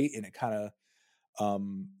great, and it kind of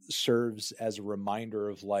serves as a reminder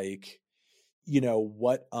of like, you know,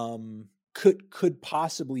 what could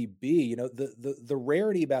possibly be. You know, the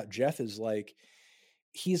rarity about Jeff is like,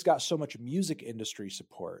 he's got so much music industry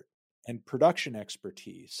support and production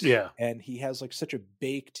expertise. Yeah. And he has like such a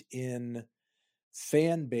baked in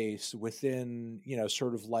fan base within, you know,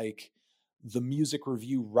 sort of like the music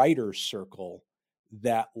review writers circle,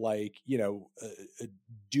 that like, you know,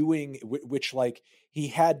 doing which like he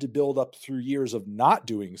had to build up through years of not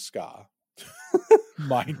doing ska,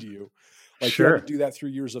 mind you. Like, sure. He had to do that through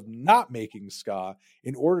years of not making ska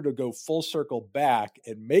in order to go full circle back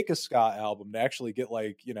and make a ska album to actually get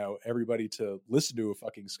like, you know, everybody to listen to a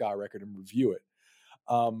fucking ska record and review it.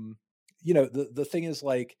 You know, the thing is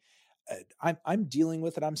like, I'm dealing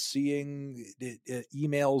with it. I'm seeing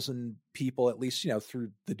emails and people, at least, you know, through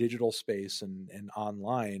the digital space and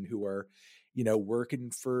online, who are, you know,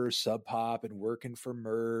 working for Sub Pop and working for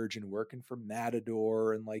Merge and working for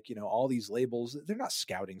Matador and like, you know, all these labels. They're not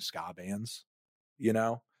scouting ska bands, you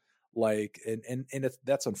know, like, and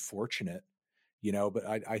that's unfortunate, you know, but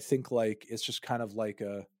I think like it's just kind of like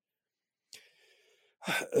a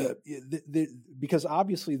because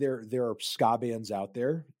obviously there are ska bands out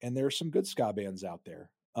there, and there are some good ska bands out there.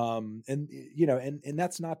 And you know, and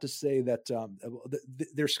that's not to say that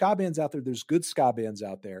there's ska bands out there, there's good ska bands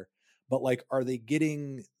out there, but like, are they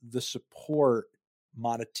getting the support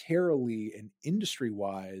monetarily and industry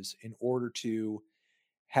wise in order to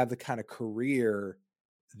have the kind of career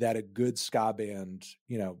that a good ska band,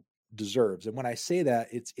 you know, deserves? And when I say that,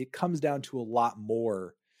 it comes down to a lot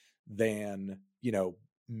more than, you know,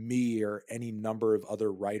 me or any number of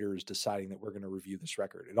other writers deciding that we're going to review this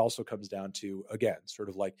record. It also comes down to, again, sort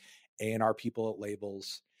of like A&R people at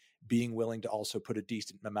labels being willing to also put a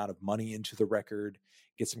decent amount of money into the record,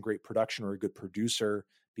 get some great production or a good producer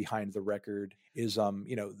behind the record. Is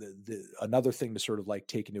you know, the another thing to sort of like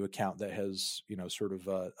take into account that has, you know, sort of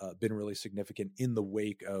been really significant in the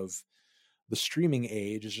wake of the streaming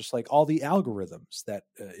age is just like all the algorithms that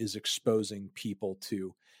is exposing people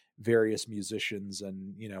to various musicians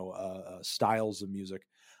and, you know, styles of music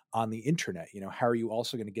on the internet. You know, how are you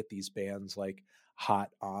also going to get these bands like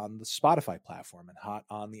hot on the Spotify platform and hot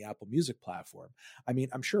on the Apple Music platform? I mean,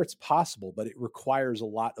 I'm sure it's possible, but it requires a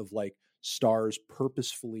lot of like stars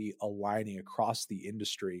purposefully aligning across the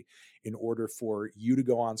industry in order for you to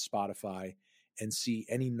go on Spotify and see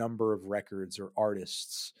any number of records or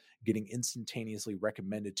artists getting instantaneously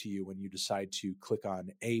recommended to you when you decide to click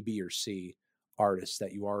on A, B, or C artists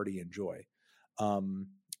that you already enjoy. You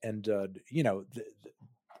know,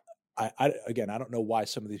 again, I don't know why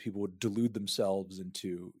some of these people would delude themselves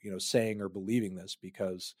into, you know, saying or believing this,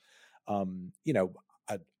 because, you know,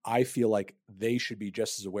 I feel like they should be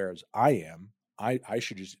just as aware as I am. I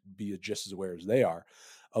should just be just as aware as they are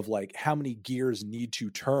of like how many gears need to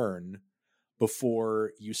turn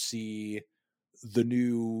before you see the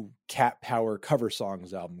new Cat Power cover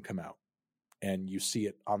songs album come out and you see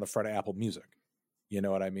it on the front of Apple Music. You know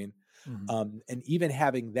what I mean? Mm-hmm. And even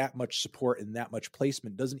having that much support and that much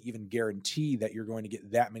placement doesn't even guarantee that you're going to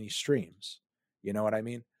get that many streams. You know what I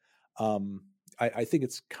mean? I think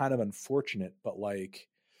it's kind of unfortunate, but like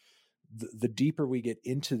the deeper we get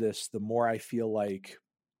into this, the more I feel like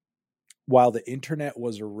while the internet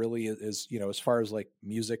was a really, is, you know, as far as like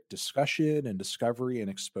music discussion and discovery and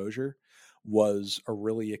exposure, was a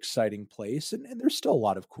really exciting place. And there's still a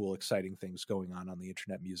lot of cool, exciting things going on the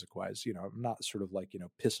internet music wise. You know, I'm not sort of like, you know,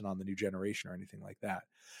 pissing on the new generation or anything like that.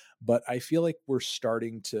 But I feel like we're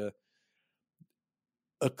starting to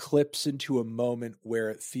eclipse into a moment where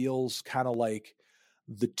it feels kind of like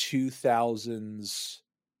the 2000s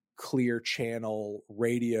Clear Channel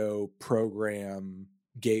radio program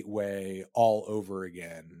gateway all over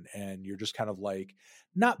again. And you're just kind of like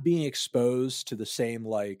not being exposed to the same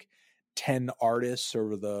like 10 artists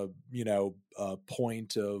over the, you know,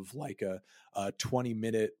 point of like a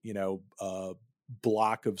 20-minute, you know,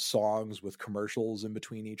 block of songs with commercials in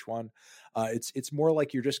between each one. It's more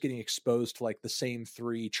like you're just getting exposed to like the same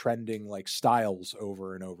 3 trending like styles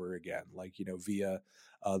over and over again, like, you know, via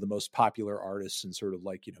the most popular artists and sort of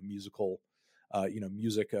like, you know,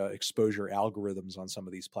 music exposure algorithms on some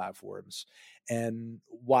of these platforms. And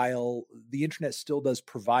while the internet still does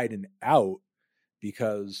provide an out,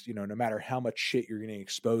 because, you know, no matter how much shit you're getting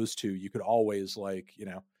exposed to, you could always, like, you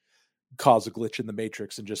know, cause a glitch in the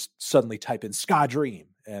matrix and just suddenly type in ska dream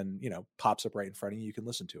and, you know, pops up right in front of you. You can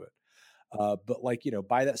listen to it. But like, you know,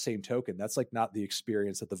 by that same token, that's like not the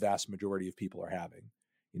experience that the vast majority of people are having.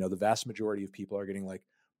 You know, the vast majority of people are getting like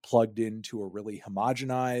plugged into a really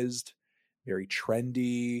homogenized, very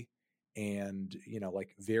trendy, and, you know,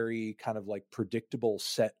 like very kind of like predictable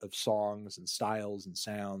set of songs and styles and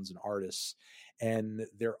sounds and artists. And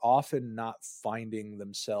they're often not finding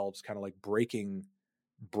themselves kind of like breaking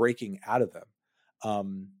out of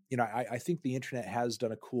them. You know, I think the internet has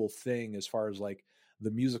done a cool thing as far as like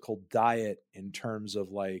the musical diet, in terms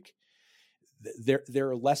of like there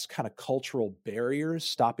are less kind of cultural barriers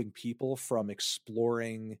stopping people from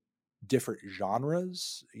exploring different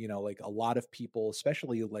genres. You know, like a lot of people,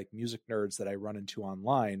 especially like music nerds that I run into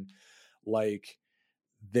online, like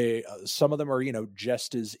they some of them are, you know,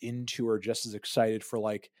 just as into or just as excited for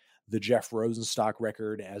like the Jeff Rosenstock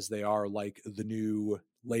record as they are like the new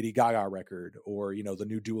Lady Gaga record, or, you know, the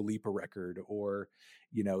new Dua Lipa record, or,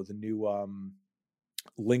 you know, the new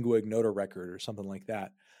Lingua Ignota record or something like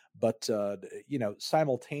that. But you know,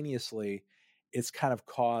 simultaneously, it's kind of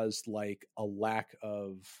caused like a lack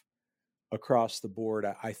of, across the board,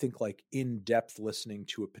 I think, like in-depth listening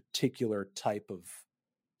to a particular type of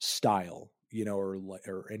style, you know,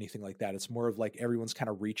 or anything like that. It's more of like everyone's kind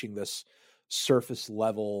of reaching this surface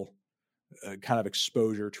level kind of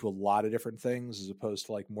exposure to a lot of different things, as opposed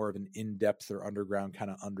to like more of an in-depth or underground kind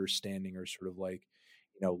of understanding, or sort of like,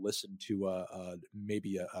 you know, listen to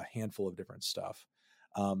maybe a handful of different stuff.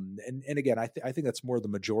 And again, I think that's more the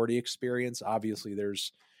majority experience. Obviously,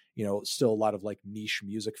 there's, you know, still a lot of like niche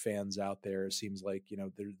music fans out there. It seems like, you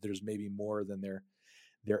know, there's maybe more than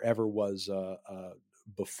there ever was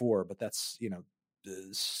before, but that's, you know,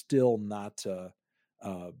 still not,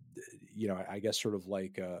 you know, I guess sort of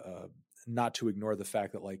like not to ignore the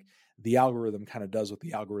fact that like the algorithm kind of does what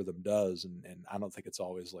the algorithm does, and I don't think it's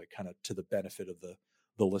always like kind of to the benefit of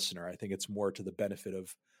the listener. I think it's more to the benefit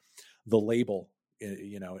of the label,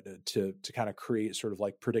 you know, to kind of create sort of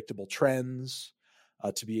like predictable trends,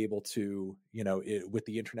 to be able to, you know, with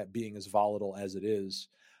the internet being as volatile as it is,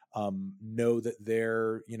 know that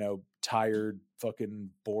their, you know, tired, fucking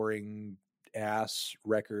boring ass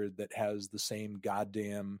record that has the same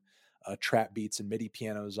goddamn trap beats and MIDI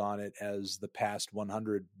pianos on it as the past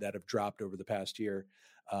 100 that have dropped over the past year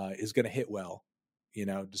is going to hit well, you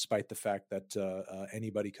know, despite the fact that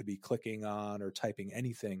anybody could be clicking on or typing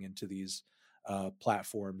anything into these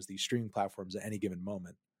platforms, these streaming platforms at any given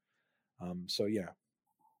moment. So yeah.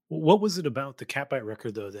 What was it about the Catbite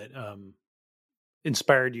record though that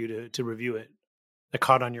inspired you to review it, that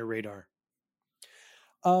caught on your radar?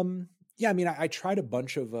 Yeah, I mean, I tried a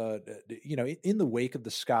bunch of, you know, in the wake of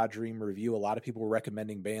the Ska Dream review, a lot of people were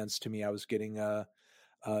recommending bands to me. I was getting,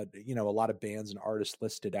 you know, a lot of bands and artists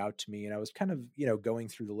listed out to me, and I was kind of, you know, going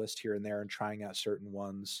through the list here and there and trying out certain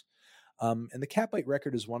ones. And the Catbite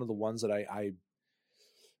record is one of the ones that I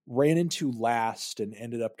ran into last and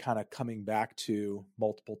ended up kind of coming back to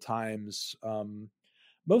multiple times,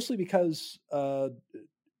 mostly because,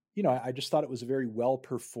 you know, I just thought it was very well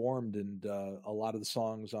performed, and a lot of the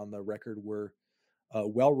songs on the record were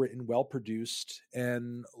well written, well produced,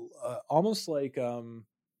 and almost like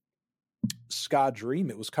Ska Dream.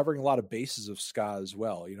 It was covering a lot of bases of ska as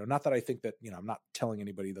well. You know, not that I think that, you know, I'm not telling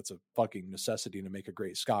anybody that's a fucking necessity to make a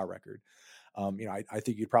great ska record. You know, I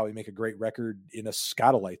think you'd probably make a great record in a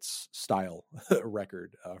Skatalites style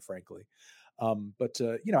record, frankly. But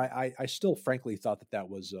you know, I still frankly thought that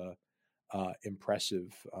was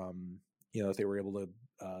impressive. You know, that they were able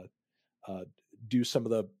to do some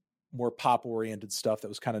of the more pop oriented stuff that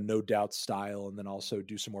was kind of No Doubt style, and then also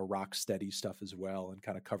do some more rock steady stuff as well, and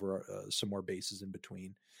kind of cover some more bases in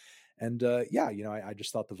between. And yeah, you know, I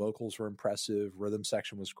just thought the vocals were impressive. Rhythm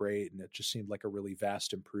section was great, and it just seemed like a really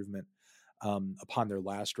vast improvement upon their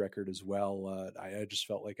last record as well. I just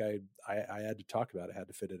felt like I had to talk about it, had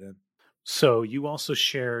to fit it in. So you also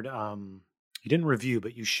shared, you didn't review,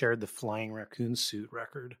 but you shared the Flying Raccoon Suit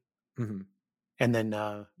record. Mm-hmm. And then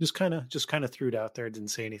just kind of threw it out there, didn't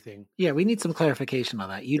say anything. Yeah, we need some clarification on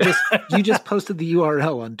that. You just posted the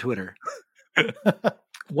URL on Twitter.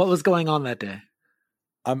 What was going on that day?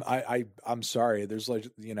 I'm sorry. There's like,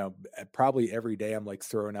 probably every day I'm like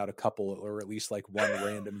throwing out a couple or at least like one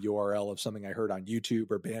random URL of something I heard on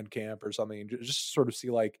YouTube or Bandcamp or something, and just sort of see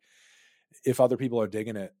like if other people are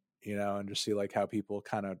digging it, and just see like how people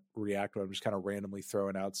kind of react when I'm just kind of randomly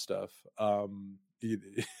throwing out stuff. I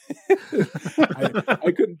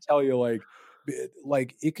couldn't tell you like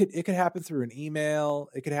it could happen through an email.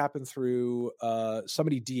 It could happen through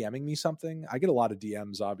somebody DMing me something. I get a lot of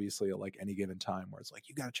DMs obviously at like any given time where it's like,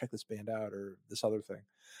 you got to check this band out or this other thing.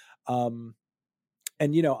 And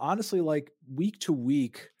honestly, like week to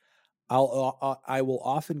week, I will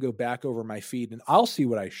often go back over my feed and I'll see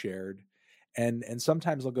what I shared. And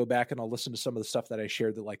sometimes I'll go back and I'll listen to some of the stuff that I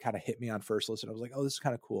shared that like kind of hit me on first listen. I was like, oh, this is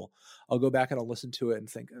kind of cool. I'll go back and I'll listen to it and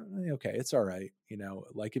think, okay, it's all right.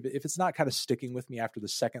 Like if it's not kind of sticking with me after the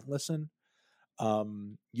second listen,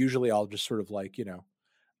 usually I'll just sort of like,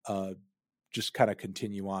 just kind of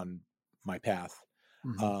continue on my path.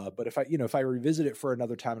 Mm-hmm. But if I revisit it for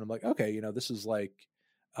another time and I'm like, okay, this is like,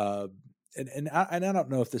 and I don't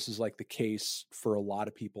know if this is like the case for a lot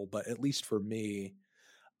of people, but at least for me,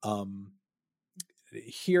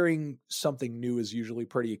 hearing something new is usually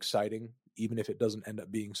pretty exciting, even if it doesn't end up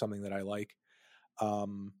being something that I like.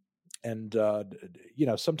 And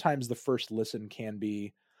sometimes the first listen can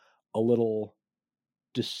be a little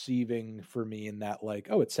deceiving for me in that like,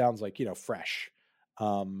 oh, it sounds like, fresh.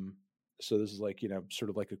 So this is like, sort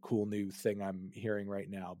of like a cool new thing I'm hearing right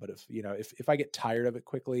now. But if I get tired of it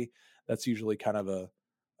quickly, that's usually kind of a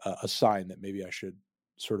sign that maybe I should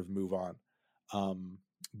sort of move on.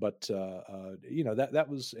 But that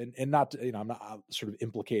was, and not, I'm not sort of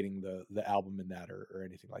implicating the album in that or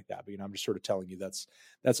anything like that, but I'm just sort of telling you that's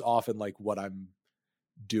often like what I'm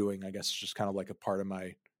doing, I guess, just kind of like a part of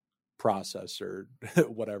my process or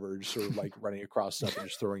whatever, just sort of like running across stuff and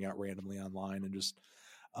just throwing out randomly online and just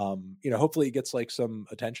hopefully it gets like some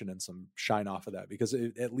attention and some shine off of that, because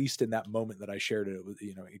at least in that moment that I shared it, it was,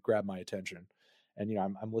 it grabbed my attention. And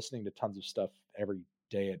I'm listening to tons of stuff every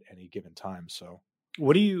day at any given time. So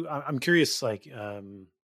what do you, I'm curious, like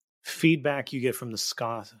feedback you get from the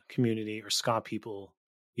ska community or ska people,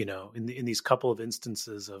 in these couple of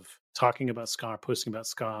instances of talking about ska, posting about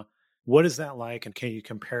ska, what is that like? And can you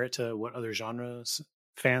compare it to what other genres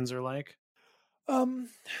fans are like?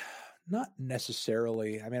 Not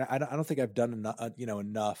necessarily. I mean, I don't think I've done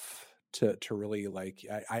enough to really like,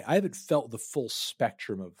 I haven't felt the full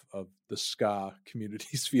spectrum of the ska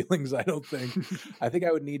community's feelings. I don't think. I think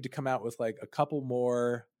I would need to come out with like a couple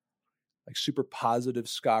more like super positive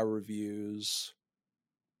ska reviews,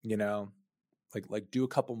 like do a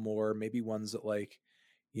couple more, maybe ones that like,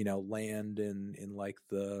 land in like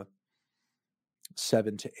the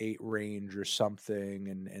 7 to 8 range or something,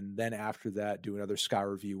 and then after that do another ska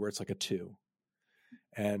review where it's like a 2,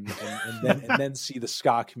 and then see the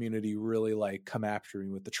ska community really like come after me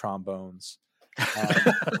with the trombones. I'm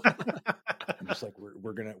just like,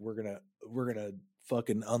 we're gonna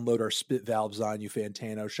fucking unload our spit valves on you,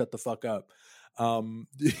 Fantano. Shut the fuck up.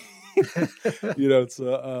 It's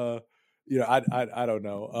I don't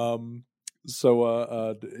know.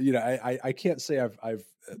 I can't say I've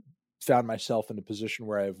found myself in a position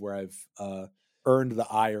where I've earned the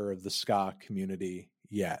ire of the ska community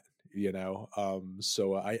yet.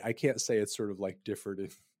 So I can't say it's sort of like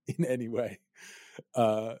differed in any way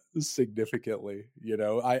significantly.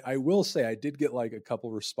 I will say I did get like a couple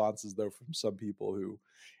responses though from some people who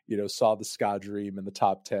saw the ska dream in the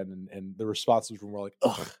top 10, and the responses were more like,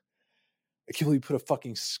 ugh, I can't believe you put a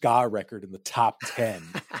fucking ska record in the top 10.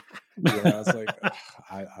 It's like,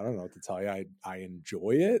 I don't know what to tell you. I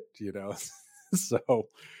enjoy it, so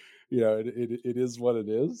it is what it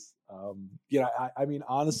is. I mean,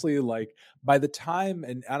 honestly, like by the time,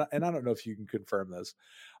 and I don't know if you can confirm this,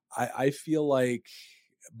 I feel like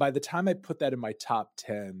by the time I put that in my top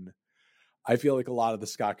 10, I feel like a lot of the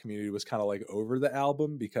ska community was kind of like over the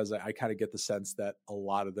album, because I kind of get the sense that a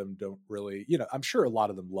lot of them don't really, I'm sure a lot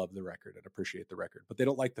of them love the record and appreciate the record, but they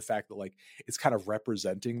don't like the fact that like it's kind of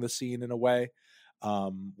representing the scene in a way.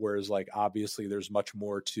 Whereas like obviously there's much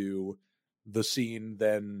more to the scene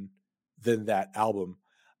than that album.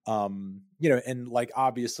 And like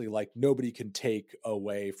obviously like nobody can take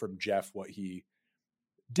away from Jeff what he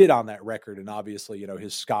did on that record, and obviously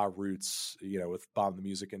his ska roots with Bomb the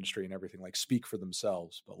Music Industry and everything like speak for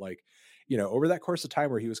themselves. But like over that course of time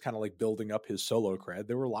where he was kind of like building up his solo cred,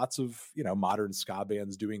 there were lots of modern ska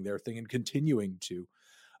bands doing their thing and continuing to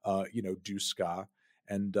do ska.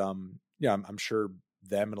 And I'm sure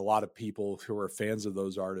them and a lot of people who are fans of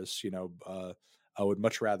those artists I would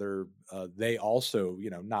much rather they also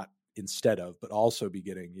not instead of, but also be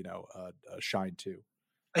getting a shine too.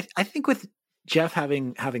 I think with Jeff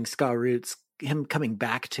having ska roots, him coming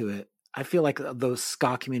back to it, I feel like the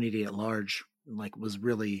ska community at large like was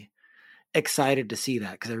really excited to see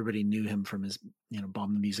that because everybody knew him from his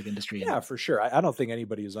Bomb the Music Industry. Yeah, for sure. I don't think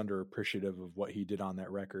anybody is underappreciative of what he did on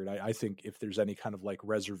that record. I think if there's any kind of like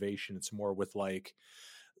reservation, it's more with like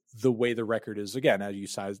the way the record is, again, as you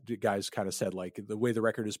guys kind of said, like the way the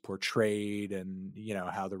record is portrayed, and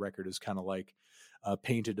how the record is kind of like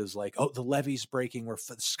painted as like, oh, the levee's breaking, we're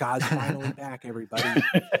ska's finally back, everybody.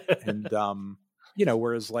 And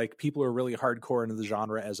whereas like people who are really hardcore into the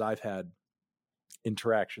genre, as I've had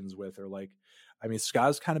interactions with, are like, I mean,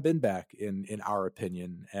 ska's kind of been back in our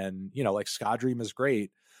opinion, and like Ska Dream is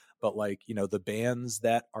great, but like the bands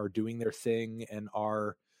that are doing their thing and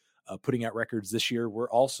are putting out records this year were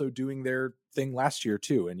also doing their thing last year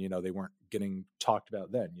too, and they weren't getting talked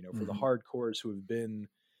about then. For the hardcores who have been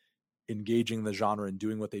engaging the genre and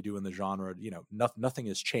doing what they do in the genre, nothing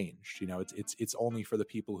has changed. It's only for the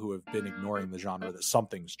people who have been ignoring the genre that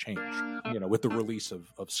something's changed. With the release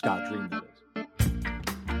of Ska Dream, that is.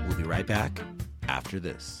 We'll be right back after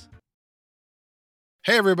this.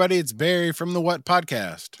 Hey everybody, it's Barry from the What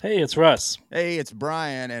Podcast. Hey, it's Russ. Hey, it's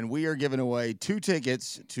Brian, and we are giving away 2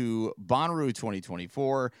 tickets to Bonnaroo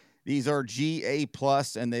 2024. These are GA+,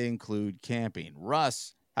 and they include camping.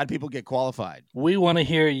 Russ, how do people get qualified? We want to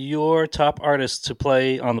hear your top artists to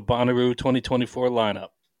play on the Bonnaroo 2024 lineup.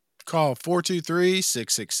 Call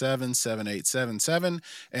 423-667-7877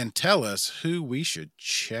 and tell us who we should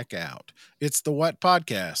check out. It's the What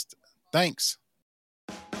Podcast. Thanks.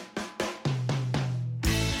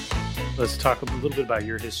 Let's talk a little bit about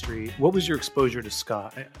your history. What was your exposure to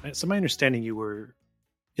ska? It's my understanding you were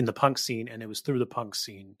in the punk scene, and it was through the punk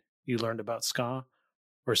scene you learned about ska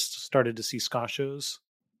or started to see ska shows.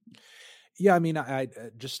 Yeah, I mean, I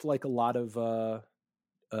just like a lot of,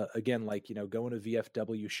 again, like, going to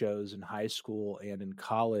VFW shows in high school and in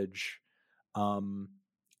college. And,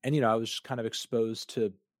 I was just kind of exposed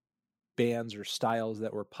to bands or styles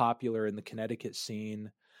that were popular in the Connecticut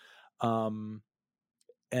scene.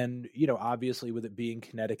 And, obviously with it being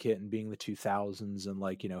Connecticut and being the 2000s and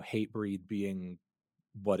like, Hatebreed being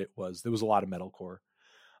what it was, there was a lot of metalcore.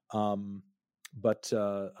 But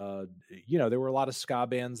there were a lot of ska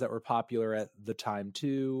bands that were popular at the time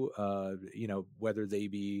too, whether they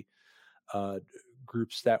be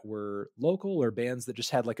groups that were local or bands that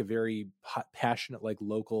just had like a very passionate, like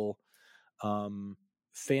local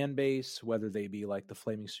fan base, whether they be like the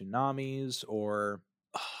Flaming Tsunamis or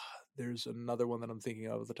there's another one that I'm thinking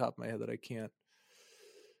of at the top of my head that I can't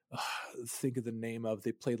think of the name of.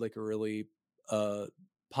 They played like a really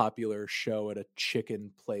popular show at a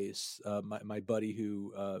chicken place. My buddy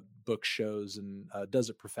who books shows and does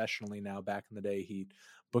it professionally now, back in the day, he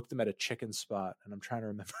booked them at a chicken spot, and I'm trying to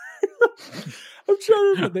remember.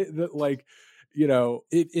 That like,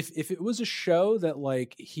 if it was a show that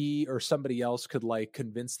like he or somebody else could like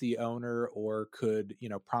convince the owner or could,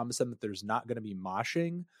 promise them that there's not going to be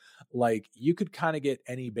moshing, like you could kind of get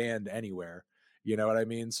any band anywhere. You know what I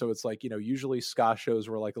mean? So it's like, usually ska shows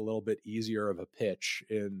were like a little bit easier of a pitch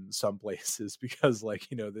in some places because like,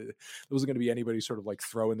 there wasn't going to be anybody sort of like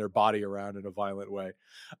throwing their body around in a violent way.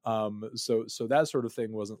 So that sort of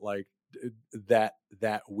thing wasn't like that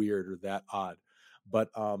weird or that odd. But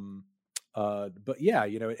yeah,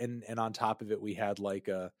 and on top of it, we had like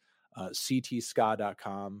a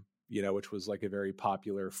ctska.com, which was like a very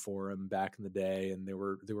popular forum back in the day. And there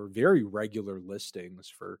were very regular listings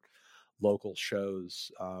for local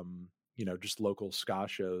shows, just local ska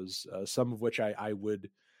shows, some of which I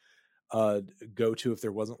would go to if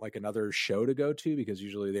there wasn't like another show to go to, because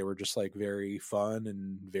usually they were just like very fun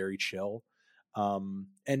and very chill. And,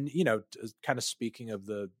 kind of speaking of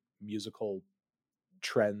the musical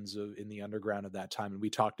trends in the underground at that time, and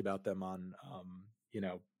we talked about them on,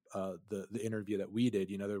 the interview that we did,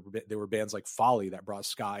 there were bands like Folly that brought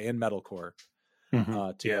ska and metalcore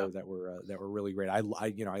together that were really great. I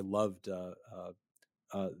loved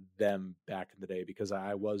them back in the day because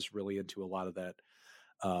I was really into a lot of that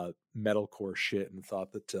metalcore shit and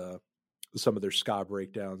thought that some of their ska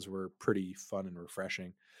breakdowns were pretty fun and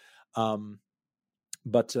refreshing.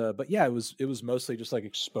 But yeah, it was mostly just like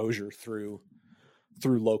exposure through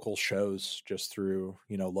local shows, just through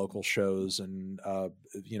local shows and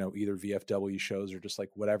either VFW shows or just like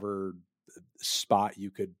whatever spot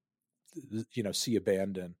you could see a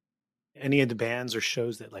band in. Any of the bands or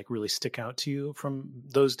shows that like really stick out to you from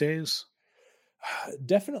those days?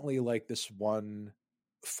 Definitely like this one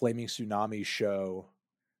Flaming Tsunami show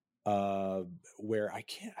where I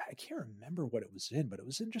can't remember what it was in, but it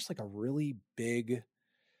was in just like a really big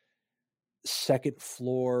second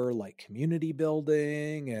floor like community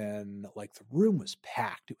building, and like the room was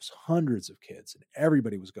packed. It was hundreds of kids and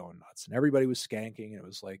everybody was going nuts and everybody was skanking. And it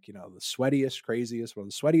was like, you know, the sweatiest, craziest, one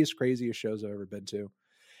of the sweatiest, craziest shows I've ever been to.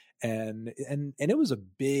 And it was a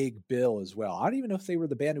big bill as well. I don't even know if they were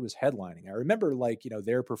the band who was headlining. I remember, like, you know,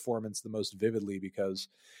 their performance the most vividly because,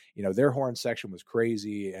 you know, their horn section was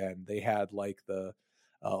crazy, and they had like the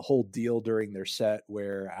whole deal during their set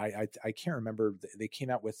where I can't remember. They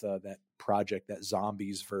came out with that project, that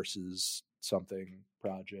zombies versus something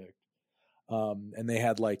project. And they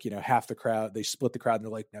had, like, you know, half the crowd, they split the crowd and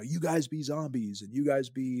they're like, now you guys be zombies and you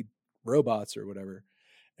guys be robots or whatever.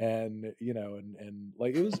 And, you know, and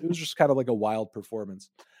like, it was just kind of like a wild performance.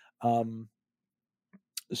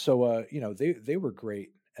 So you know, they were great.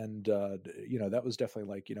 And, you know, that was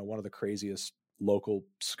definitely, like, you know, one of the craziest local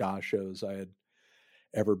ska shows I had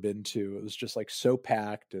ever been to. It was just like so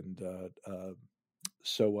packed, and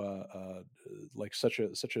so like such a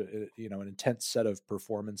you know, an intense set of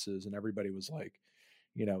performances, and everybody was like,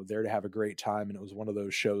 you know, there to have a great time. And it was one of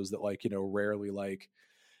those shows that, like, you know, rarely, like,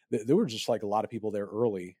 there were just like a lot of people there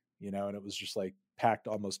early, you know, and it was just like packed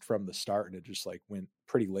almost from the start, and it just like went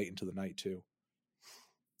pretty late into the night too.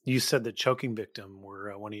 You said that Choking Victim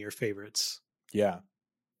were one of your favorites. Yeah.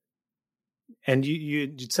 And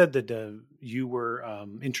you said that you were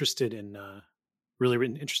really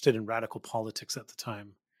interested in radical politics at the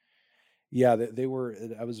time. Yeah, they were.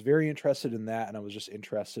 I was very interested in that, and I was just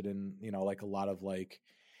interested in, you know, like a lot of like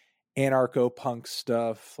anarcho punk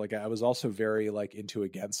stuff. Like, I was also very like into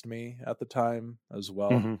Against Me at the time as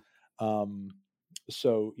well. Mm-hmm.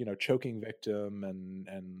 So, you know, Choking Victim,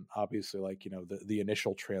 and obviously, like, you know, the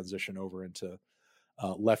initial transition over into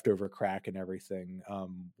Leftover Crack and everything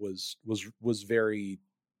was very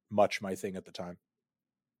much my thing at the time.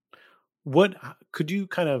 What could you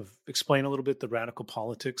kind of explain a little bit the radical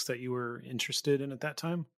politics that you were interested in at that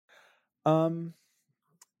time?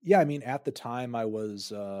 Yeah, I mean, at the time I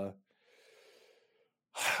was a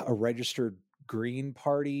registered Green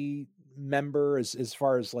Party member as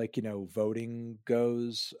far as, like, you know, voting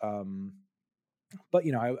goes. But,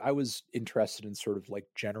 you know, I was interested in sort of like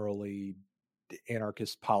generally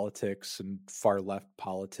anarchist politics and far left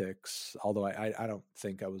politics, although I don't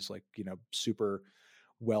think I was, like, you know, super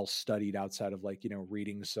well studied outside of, like, you know,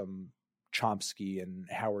 reading some Chomsky and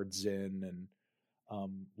Howard Zinn, and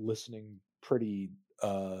listening pretty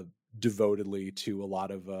devotedly to a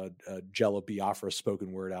lot of Jello Biafra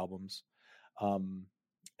spoken word albums. Um,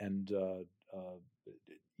 and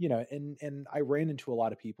you know, and I ran into a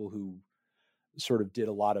lot of people who sort of did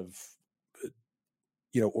a lot of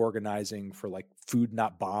you know, organizing for like food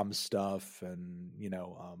not bomb stuff, and, you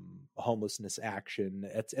know, homelessness action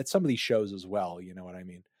at some of these shows as well, you know what I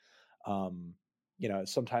mean? um you know,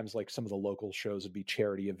 sometimes like some of the local shows would be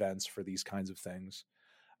charity events for these kinds of things.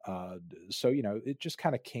 So, you know, it just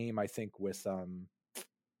kind of came, I think, with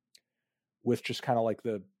just kind of like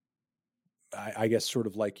I guess sort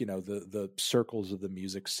of like, you know, the circles of the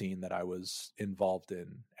music scene that I was involved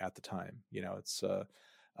in at the time. You know, it's uh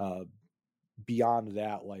beyond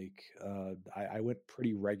that, like, I went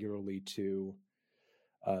pretty regularly to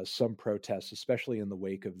some protests, especially in the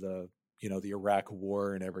wake of the, you know, the Iraq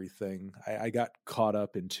War and everything. I got caught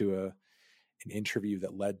up into an interview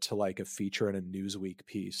that led to like a feature in a Newsweek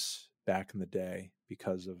piece back in the day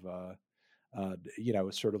because of you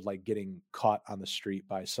know, sort of like getting caught on the street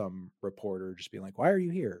by some reporter just being like, "Why are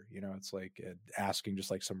you here?" You know, it's like asking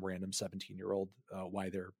just like some random 17-year-old why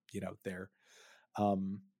they're, you know, there.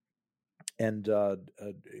 Um, and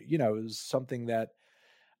you know, it was something that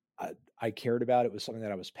I cared about. It was something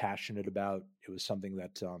that I was passionate about. It was something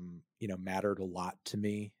that you know, mattered a lot to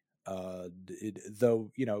me.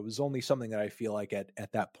 Though, you know, it was only something that I feel like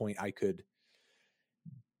at that point I could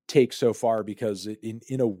take so far because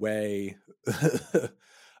in a way,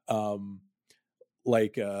 um,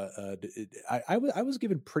 like I was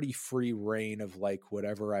given pretty free reign of like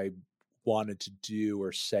whatever I wanted to do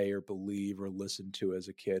or say or believe or listen to as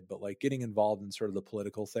a kid. But like getting involved in sort of the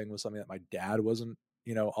political thing was something that my dad wasn't,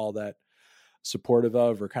 you know, all that supportive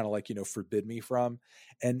of, or kind of like, you know, forbid me from.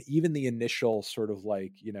 And even the initial sort of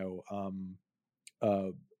like, you know,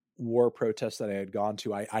 uh war protests that I had gone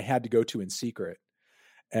to, I had to go to in secret.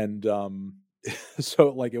 And so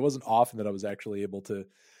like it wasn't often that I was actually able to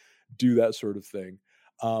do that sort of thing.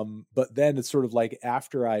 But then it's sort of like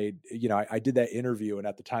after you know, I did that interview, and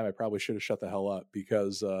at the time I probably should have shut the hell up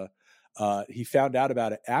because he found out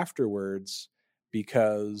about it afterwards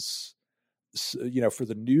because, you know, for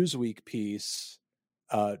the Newsweek piece,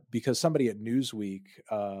 because somebody at Newsweek,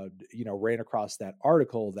 you know, ran across that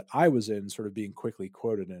article that I was in, sort of being quickly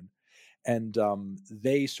quoted in. And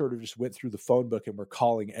they sort of just went through the phone book and were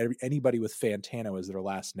calling anybody with Fantano as their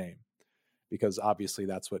last name, because obviously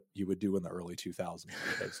that's what you would do in the early 2000s,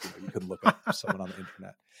 because you could look up someone on the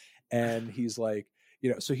internet. And he's like,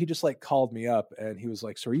 so he just like called me up and he was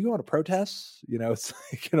like, so are you going to protests? It's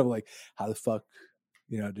like, like, how the fuck,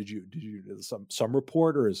 did you some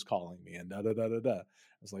reporter is calling me and da da da da da.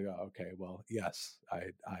 I was like, oh, okay, well, yes,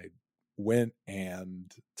 I went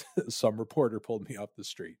and some reporter pulled me off the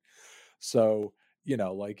street. So,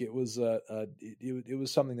 like it was it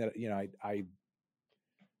was something that,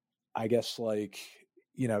 I guess, like,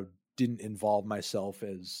 didn't involve myself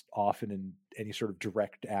as often in any sort of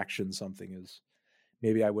direct action, something as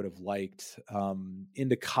maybe I would have liked.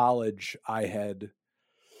 Into college, I had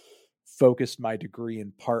focused my degree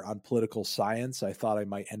in part on political science. I thought I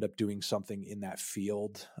might end up doing something in that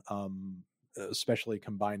field, especially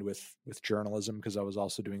combined with journalism, because I was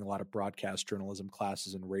also doing a lot of broadcast journalism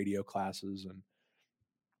classes and radio classes. And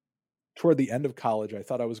toward the end of college, I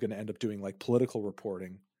thought I was going to end up doing like political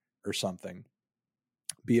reporting or something,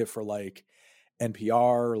 be it for like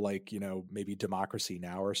NPR, like, maybe Democracy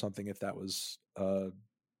Now! Or something, if that was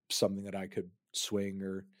something that I could swing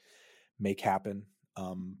or make happen.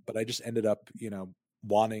 But I just ended up,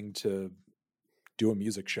 wanting to do a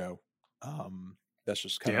music show. That's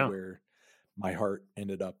just kind of where my heart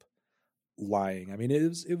ended up lying. I mean,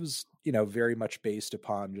 it was, very much based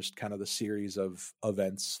upon just kind of the series of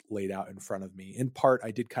events laid out in front of me. In part,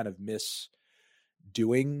 I did kind of miss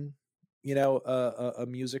doing, a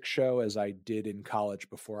music show, as I did in college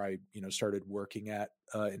before I, started working at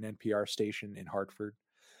an NPR station in Hartford,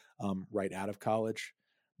 right out of college.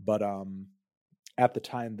 But at the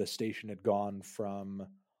time, the station had gone from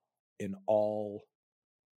an all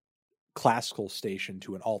classical station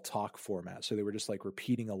to an all talk format. So they were just like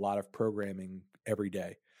repeating a lot of programming every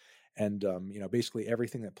day. And, basically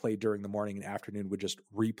everything that played during the morning and afternoon would just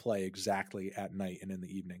replay exactly at night and in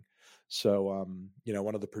the evening. So,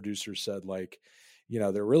 one of the producers said, like,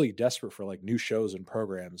 they're really desperate for like new shows and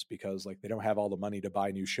programs, because like they don't have all the money to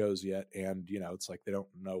buy new shows yet. And, it's like they don't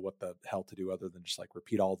know what the hell to do other than just like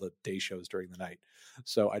repeat all the day shows during the night.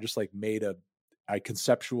 So I just like I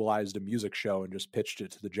conceptualized a music show and just pitched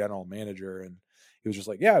it to the general manager. And he was just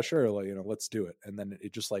like, yeah, sure. Like, let's do it. And then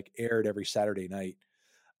it just like aired every Saturday night.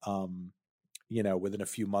 Within a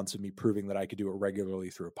few months of me proving that I could do it regularly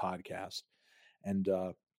through a podcast. And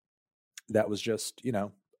that was just,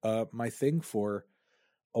 my thing for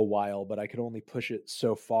a while, but I could only push it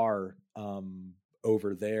so far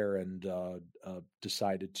over there, and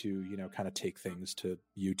decided to, kind of take things to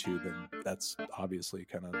YouTube. And that's obviously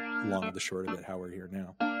kind of long and the short of it, how we're here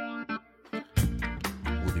now.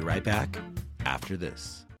 We'll be right back after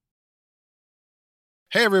this.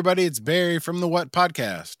 Hey, everybody, it's Barry from the What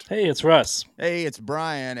Podcast. Hey, it's Russ. Hey, it's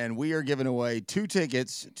Brian, and we are giving away 2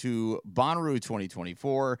 tickets to Bonnaroo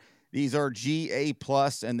 2024. These are GA+,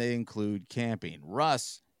 and they include camping.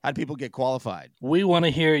 Russ, how do people get qualified? We want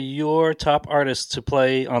to hear your top artists to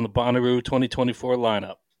play on the Bonnaroo 2024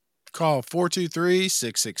 lineup. Call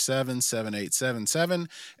 423-667-7877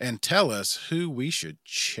 and tell us who we should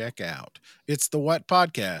check out. It's the What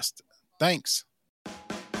Podcast. Thanks.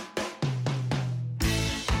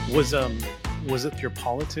 Was it your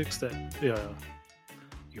politics that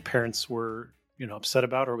your parents were upset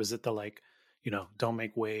about, or was it the like don't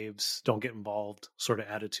make waves, don't get involved sort of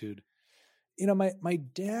attitude? My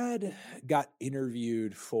dad got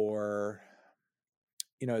interviewed for,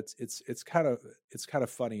 it's kind of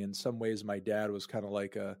funny in some ways. My dad was kind of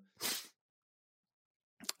like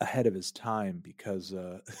ahead of his time, because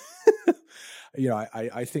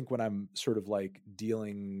I think when I'm sort of like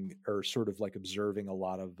dealing or sort of like observing a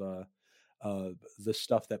lot of the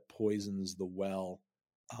stuff that poisons the well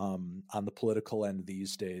on the political end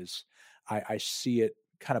these days, I see it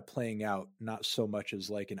kind of playing out not so much as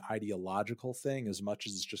like an ideological thing as much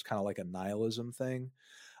as it's just kind of like a nihilism thing.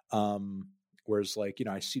 Whereas like,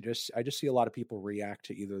 I just see a lot of people react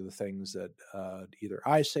to either the things that either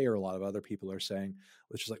I say or a lot of other people are saying,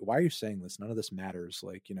 which is like, why are you saying this? None of this matters.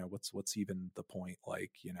 Like, what's even the point?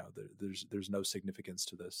 Like, there's no significance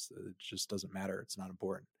to this. It just doesn't matter. It's not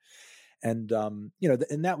important. And,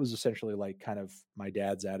 and that was essentially like kind of my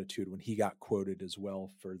dad's attitude when he got quoted as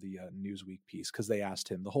well for the Newsweek piece, because they asked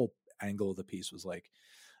him, the whole angle of the piece was like,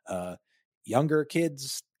 younger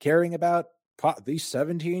kids caring about these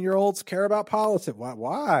 17-year-olds care about politics.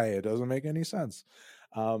 Why? It doesn't make any sense.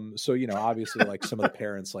 So, obviously like some of the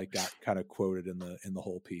parents like got kind of quoted in the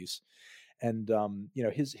whole piece. And,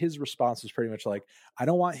 his response was pretty much like, I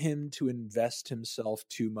don't want him to invest himself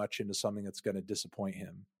too much into something that's going to disappoint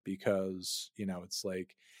him, because, it's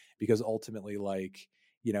like, because ultimately like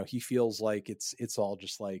he feels like it's all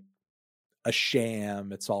just like a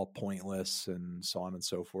sham, it's all pointless, and so on and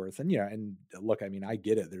so forth. And and look, I mean, I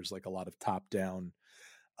get it. There's like a lot of top down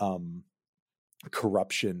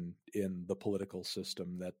corruption in the political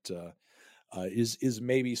system that is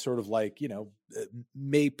maybe sort of like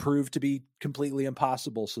may prove to be completely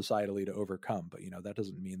impossible societally to overcome. But that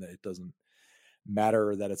doesn't mean that it doesn't matter,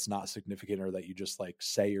 or that it's not significant, or that you just like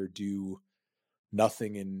say or do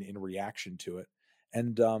nothing in reaction to it.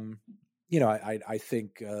 And I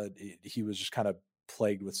think he was just kind of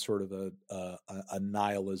plagued with sort of a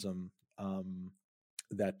nihilism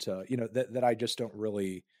that that I just don't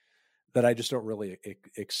really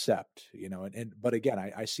accept, and but again,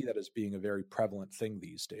 I see that as being a very prevalent thing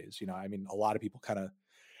these days. I mean, a lot of people kind of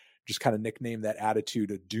nickname that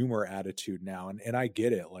attitude a doomer attitude now. And I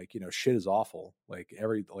get it. Like, shit is awful. Like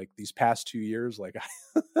these past 2 years, like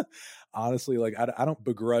honestly, like I don't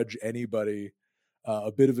begrudge anybody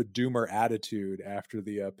a bit of a doomer attitude after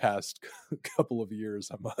the past couple of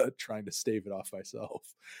years. I'm trying to stave it off myself,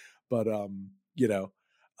 but I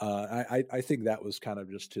think that was kind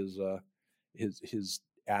of just his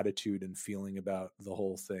attitude and feeling about the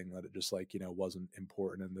whole thing, that it just like wasn't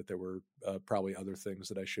important, and that there were probably other things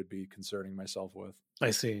that I should be concerning myself with.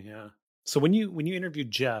 I see. Yeah. So when you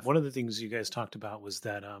interviewed Jeff, one of the things you guys talked about was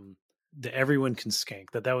that that everyone can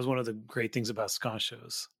skank. That was one of the great things about ska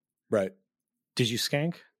shows. Right. Did you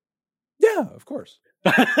skank? Yeah, of course.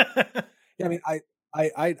 Yeah, I mean,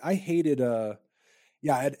 I hated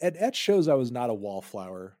at shows I was not a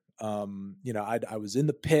wallflower. I was in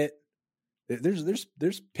the pit.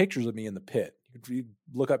 There's pictures of me in the pit. If you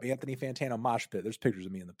look up Anthony Fantano mosh pit, there's pictures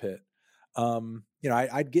of me in the pit.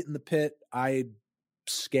 I'd get in the pit, I'd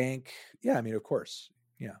skank. Yeah, I mean, of course.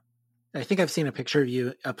 Yeah. I think I've seen a picture of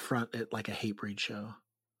you up front at like a Hatebreed show.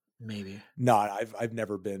 Maybe. No, I've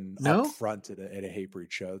never been up front at a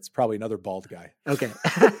Hatebreed show. It's probably another bald guy. Okay.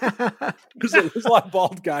 there's a lot of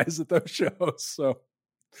bald guys at those shows, so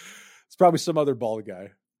it's probably some other bald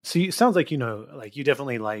guy. So it sounds like like you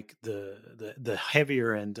definitely like the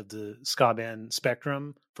heavier end of the ska band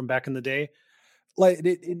spectrum from back in the day. Like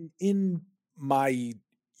in my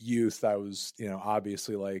youth, I was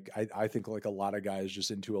obviously like I think like a lot of guys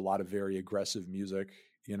just into a lot of very aggressive music.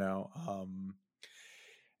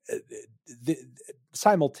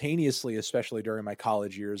 Simultaneously, especially during my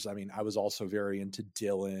college years, I mean, I was also very into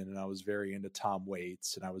Dylan, and I was very into Tom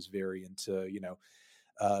Waits, and I was very into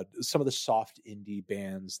some of the soft indie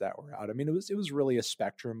bands that were out. I mean, it was really a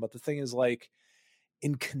spectrum. But the thing is, like,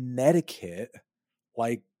 in Connecticut,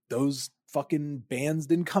 like, those fucking bands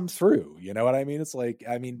didn't come through. You know what I mean? It's like,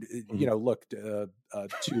 I mean, look, to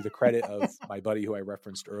the credit of my buddy who I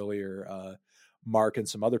referenced earlier, Mark, and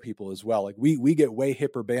some other people as well. Like, we get way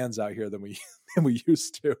hipper bands out here than we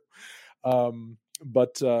used to.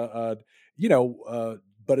 But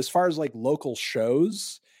as far as like local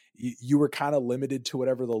shows, you were kind of limited to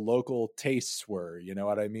whatever the local tastes were. You know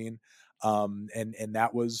what I mean? And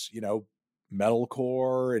that was,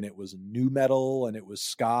 metalcore, and it was new metal, and it was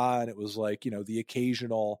ska, and it was like, the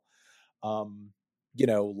occasional,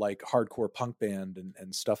 like hardcore punk band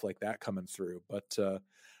and stuff like that coming through. But,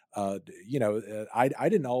 I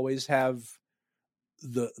didn't always have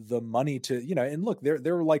the money to, and look,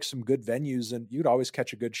 there were like some good venues, and you'd always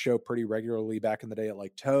catch a good show pretty regularly back in the day at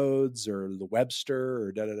like Toads or the Webster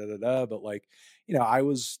or but like, I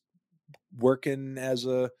was working as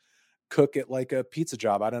a cook at like a pizza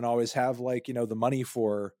job. I didn't always have like, the money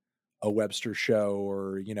for a Webster show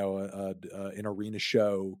or, an arena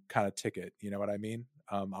show kind of ticket. You know what I mean?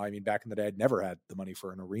 I mean, back in the day, I'd never had the money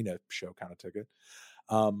for an arena show kind of ticket.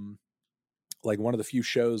 Like one of the few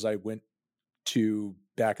shows I went to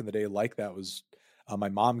back in the day like that was my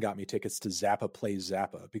mom got me tickets to Zappa Plays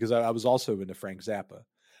Zappa, because I was also into Frank Zappa.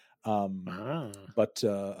 But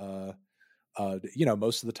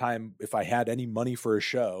most of the time, if I had any money for a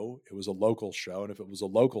show, it was a local show. And if it was a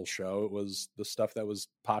local show, it was the stuff that was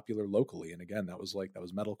popular locally. And again, that was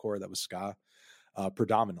metalcore, that was ska,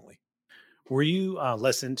 predominantly. Were you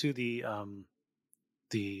less into the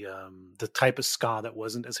type of ska that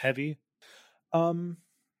wasn't as heavy?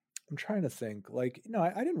 I'm trying to think. Like,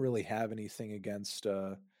 I didn't really have anything against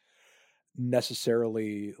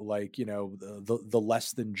necessarily like, the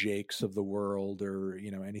Less Than Jakes of the world or,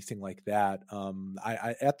 anything like that.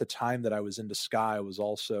 I at the time that I was into ska, I was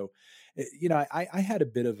also, I had a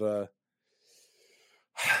bit of a,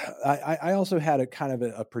 I also had a kind of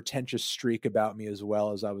a pretentious streak about me as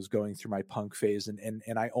well as I was going through my punk phase.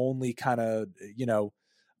 And I only kind of,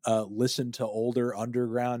 listen to older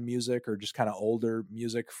underground music or just kind of older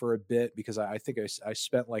music for a bit, because I think I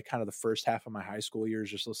spent like kind of the first half of my high school years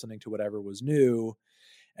just listening to whatever was new.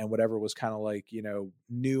 and whatever was kind of like, you know,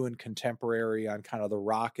 new and contemporary on kind of the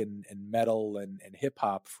rock and metal and hip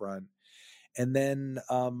hop front. And then,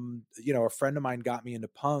 you know, a friend of mine got me into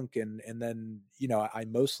punk, and then, you know, I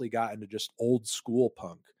mostly got into just old school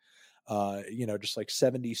punk, you know, just like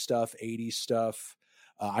 70s stuff, 80s stuff.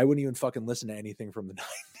 I wouldn't even fucking listen to anything from the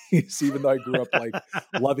 90s, even though I grew up like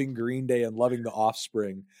loving Green Day and loving the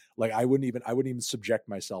Offspring. Like I wouldn't even subject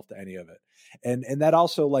myself to any of it. And that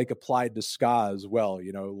also like applied to ska as well.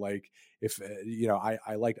 You know, like if, you know,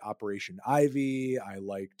 I liked Operation Ivy. I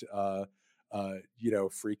liked, you know,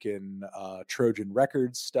 freaking Trojan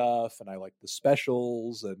Records stuff, and I like the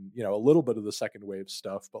Specials, and you know, a little bit of the second wave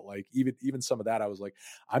stuff. But like even some of that, I was like,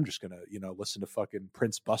 I'm just gonna, you know, listen to fucking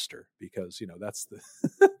Prince Buster, because you know that's the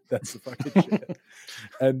that's the fucking shit.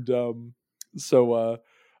 And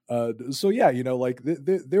so yeah, you know, like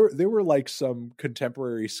there were like some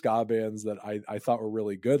contemporary ska bands that I thought were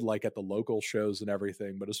really good, like at the local shows and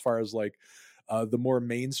everything. But as far as like the more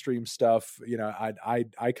mainstream stuff, you know,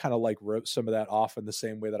 I kind of like wrote some of that off in the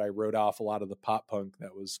same way that I wrote off a lot of the pop punk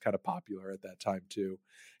that was kind of popular at that time too,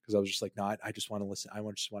 because I was just like, no, I just want to listen.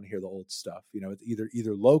 Just want to hear the old stuff. You know, it's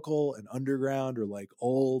either local and underground, or like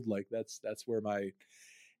old. Like that's where my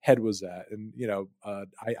head was at. And you know,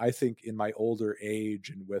 I think in my older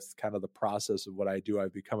age and with kind of the process of what I do,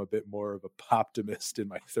 I've become a bit more of a poptimist in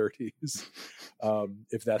my 30s,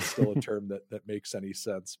 if that's still a term that makes any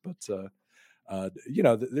sense. But you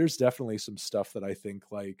know, there's definitely some stuff that I think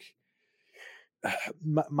like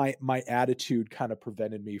my attitude kind of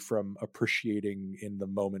prevented me from appreciating in the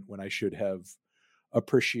moment when I should have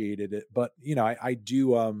appreciated it. But you know, I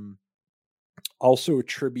do also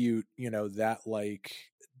attribute, you know, that like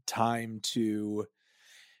time to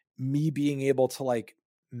me being able to like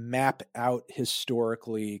map out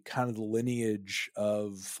historically kind of the lineage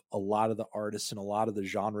of a lot of the artists and a lot of the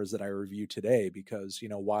genres that I review today. Because, you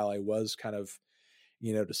know, while I was kind of,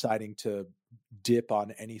 you know, deciding to dip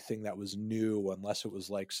on anything that was new, unless it was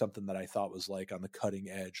like something that I thought was like on the cutting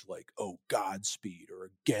edge, like, oh, Godspeed or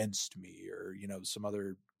Against Me, or, you know, some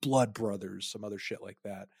other Blood Brothers, some other shit like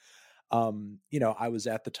that. You know, I was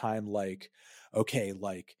at the time like, okay,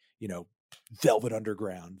 like, you know, Velvet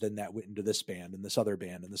Underground, then that went into this band and this other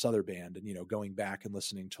band and this other band. And, you know, going back and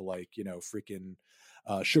listening to like, you know, freaking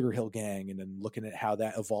Sugar Hill Gang, and then looking at how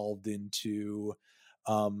that evolved into,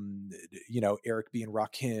 you know, Eric B. and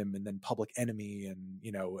Rakim, and then Public Enemy, and,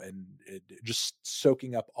 you know, and just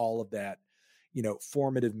soaking up all of that, you know,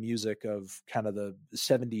 formative music of kind of the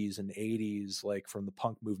 70s and 80s, like from the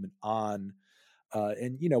punk movement on.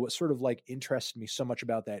 And, you know, what sort of like interested me so much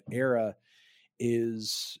about that era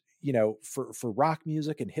is, you know, for rock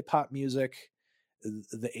music and hip hop music,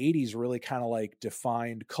 the 80s really kind of like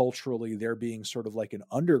defined culturally there being sort of like an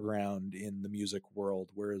underground in the music world.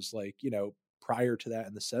 Whereas like, you know, prior to that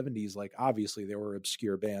in the 70s, like obviously there were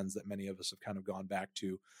obscure bands that many of us have kind of gone back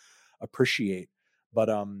to appreciate. But,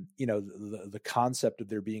 you know, the concept of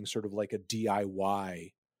there being sort of like a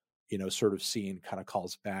DIY, you know, sort of scene kind of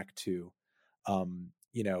calls back to,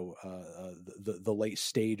 you know, the late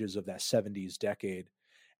stages of that 70s decade.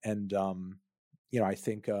 And, you know, I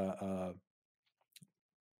think,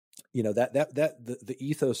 you know, the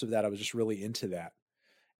ethos of that, I was just really into that.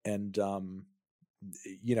 And,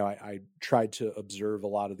 you know, I tried to observe a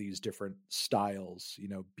lot of these different styles, you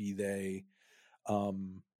know, be they,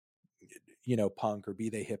 um, you know, punk, or be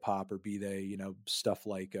they hip hop, or be they, you know, stuff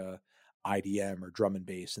like, IDM or drum and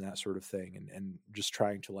bass and that sort of thing. And just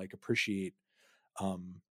trying to like appreciate,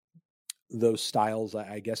 um, those styles,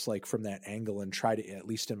 I guess, like from that angle, and try to, at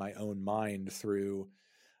least in my own mind, through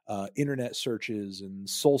internet searches and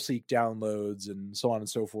SoulSeek downloads and so on and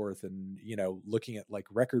so forth, and you know, looking at like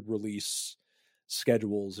record release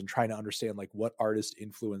schedules and trying to understand like what artist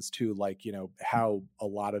influenced who, like, you know, how a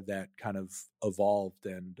lot of that kind of evolved.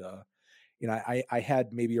 And you know, I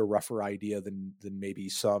had maybe a rougher idea than maybe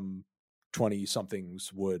some 20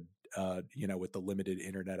 somethings would, you know, with the limited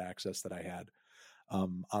internet access that I had,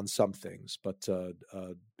 on some things. But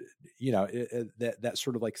you know, that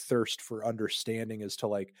sort of like thirst for understanding as to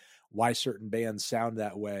like why certain bands sound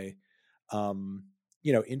that way,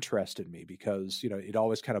 you know, interested me, because you know, it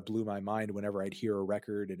always kind of blew my mind whenever I'd hear a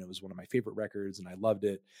record and it was one of my favorite records and I loved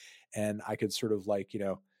it, and I could sort of like, you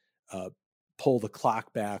know, uh, pull the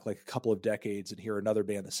clock back like a couple of decades and hear another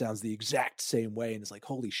band that sounds the exact same way, and it's like,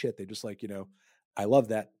 holy shit, they just like, you know, I love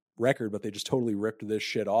that record, but they just totally ripped this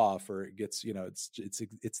shit off. Or it gets, you know, it's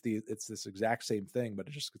this exact same thing, but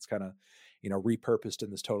it just gets kind of, you know, repurposed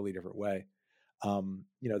in this totally different way. You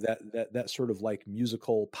know, that sort of like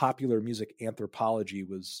musical, popular music anthropology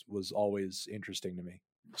was always interesting to me.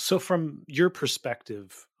 So, from your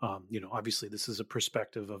perspective, obviously this is a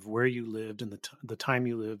perspective of where you lived and the time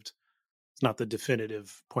you lived. It's not the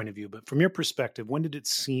definitive point of view, but from your perspective, when did it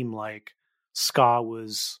seem like ska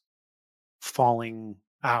was falling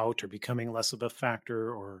out or becoming less of a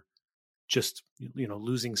factor, or just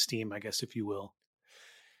losing steam, I guess, if you will?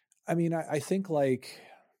 I mean, I think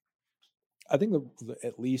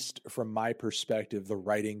at least from my perspective, the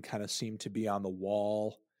writing kind of seemed to be on the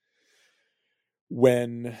wall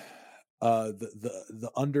when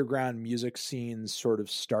the underground music scenes sort of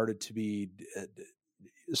started to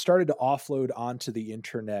offload onto the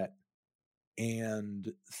internet,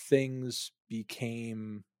 and things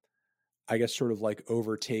became, I guess, sort of like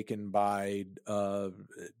overtaken by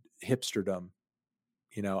hipsterdom.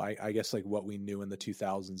 I guess like what we knew in the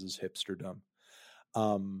 2000s is hipsterdom.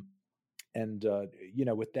 Um, and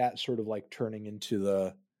with that sort of like turning into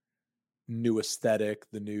the new aesthetic,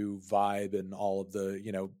 the new vibe, and all of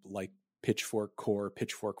the like pitchfork core,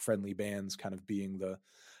 pitchfork friendly bands kind of being the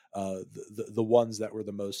ones that were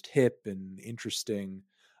the most hip and interesting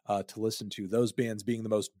to listen to. Those bands being the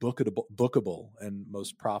most bookable and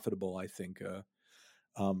most profitable. I think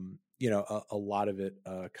a lot of it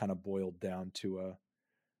kind of boiled down to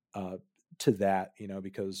that,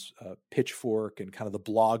 because Pitchfork and kind of the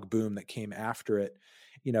blog boom that came after it,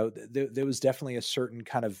 there was definitely a certain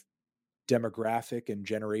kind of demographic and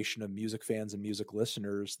generation of music fans and music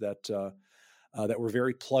listeners that were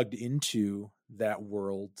very plugged into that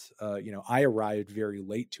world. I arrived very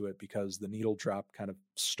late to it because the needle drop kind of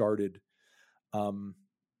started,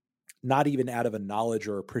 not even out of a knowledge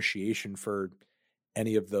or appreciation for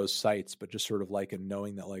any of those sites, but just sort of like a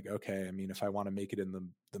knowing that, like, okay, I mean, if I want to make it in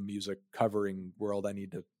the music covering world, I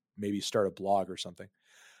need to maybe start a blog or something.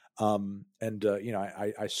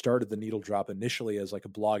 I started the needle drop initially as like a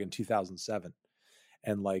blog in 2007.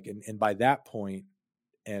 And by that point,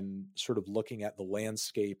 and sort of looking at the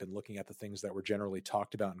landscape and looking at the things that were generally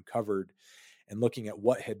talked about and covered, and looking at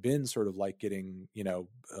what had been sort of like getting,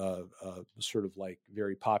 sort of like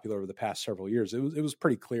very popular over the past several years, it was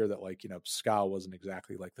pretty clear that, like, ska wasn't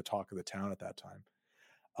exactly like the talk of the town at that time.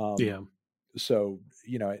 Yeah. So,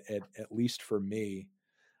 at least for me,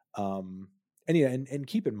 and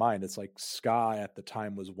keep in mind, it's like ska at the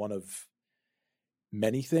time was one of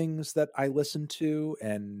many things that I listened to,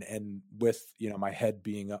 and with my head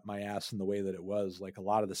being up my ass in the way that it was, like a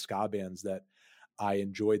lot of the ska bands that I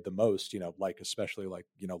enjoyed the most, like especially like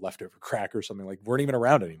Leftover Crack or something, like weren't even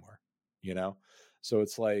around anymore, so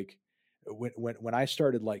it's like when I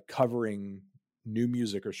started like covering new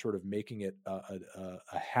music, or sort of making it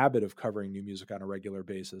a habit of covering new music on a regular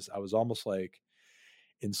basis, I was almost like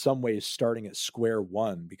in some ways starting at square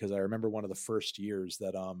one, because I remember one of the first years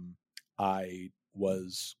that I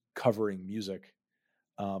was covering music,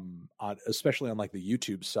 especially on like the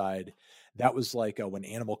YouTube side. That was like when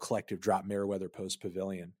Animal Collective dropped Meriwether Post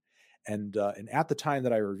Pavilion. And at the time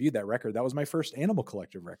that I reviewed that record, that was my first Animal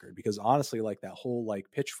Collective record, because honestly, like that whole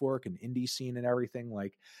like Pitchfork and indie scene and everything,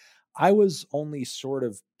 like I was only sort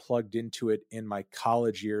of plugged into it in my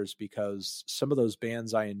college years, because some of those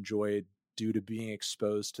bands I enjoyed due to being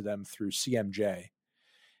exposed to them through CMJ,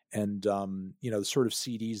 and the sort of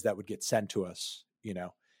CDs that would get sent to us,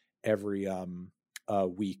 every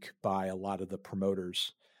week by a lot of the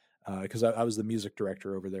promoters, because I was the music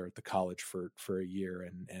director over there at the college for a year,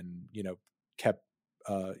 and kept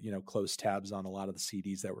close tabs on a lot of the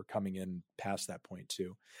CDs that were coming in past that point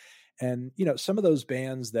too. And some of those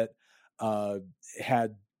bands that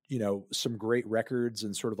had some great records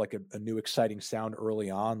and sort of like a new exciting sound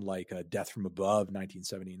early on, like Death from Above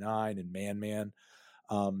 1979 and Man.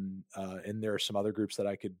 And there are some other groups that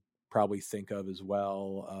I could probably think of as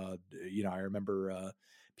well. I remember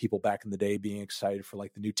people back in the day being excited for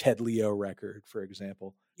like the new Ted Leo record, for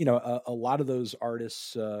example. A lot of those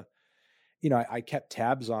artists, I kept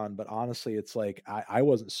tabs on, but honestly, it's like I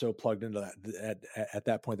wasn't so plugged into that at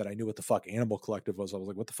that point that I knew what the fuck Animal Collective was. I was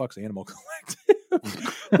like, what the fuck's Animal Collective?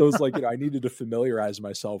 So it was like, I needed to familiarize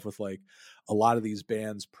myself with like a lot of these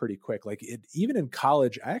bands pretty quick. Like even in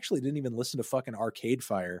college, I actually didn't even listen to fucking Arcade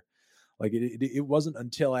Fire. Like it wasn't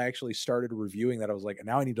until I actually started reviewing that I was like,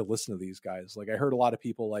 now I need to listen to these guys. Like I heard a lot of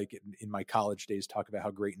people like in my college days talk about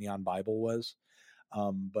how great Neon Bible was.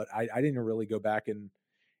 But I didn't really go back and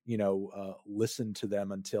listen to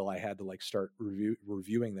them until I had to like start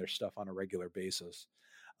reviewing their stuff on a regular basis.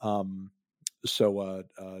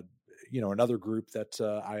 Another group that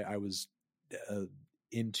I was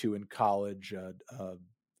into in college,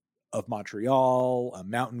 of Montreal,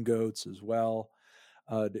 Mountain Goats as well.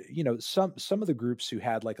 Some of the groups who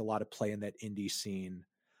had like a lot of play in that indie scene,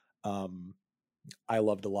 I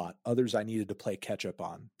loved a lot. Others I needed to play catch up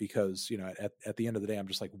on because, you know, at the end of the day, I'm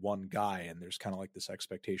just like one guy, and there's kind of like this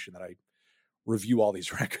expectation that I review all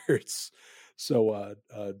these records. So,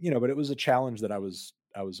 you know, but it was a challenge that I was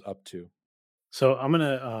up to. So I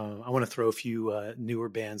want to throw a few newer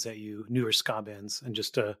bands at you, newer ska bands, and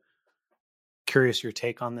just curious your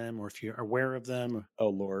take on them, or if you're aware of them. Oh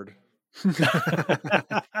Lord.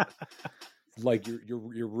 Like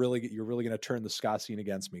you're really going to turn the ska scene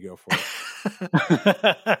against me. Go for it.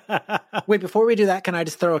 Wait, before we do that, can I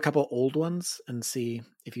just throw a couple old ones and see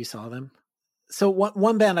if you saw them? So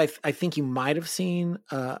one band I think you might have seen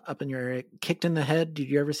up in your area, Kicked in the Head. Did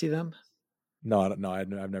you ever see them? No, I've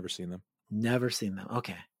never seen them. Never seen them.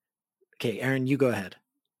 Okay, Aaron, you go ahead.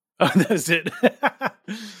 Oh, that's it.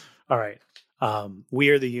 All right. We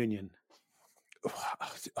Are the Union.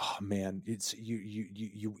 Oh man, it's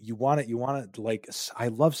you want it like, I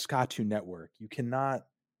love Ska 2 Network. You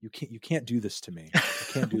can't do this to me. You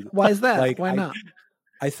can't do that. Why is that? Like, why not?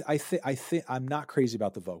 I think I'm not crazy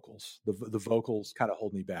about the vocals. The vocals kind of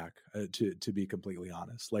hold me back, to be completely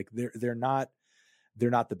honest. Like they're not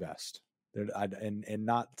the best. And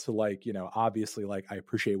not to, like, you know, obviously, like, I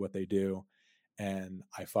appreciate what they do and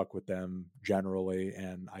I fuck with them generally.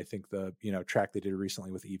 And I think the, you know, track they did recently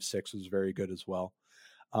with Eve 6 was very good as well.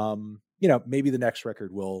 You know, maybe the next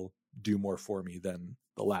record will do more for me than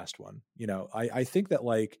the last one. You know, I think that,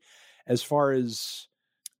 like, as far as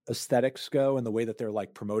aesthetics go and the way that they're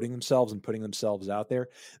like promoting themselves and putting themselves out there,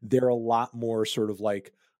 they're a lot more sort of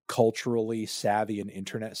like culturally savvy and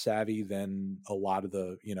internet savvy than a lot of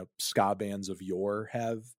the, you know, ska bands of yore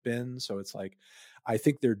have been. So it's like, I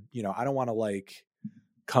think they're, you know, I don't want to like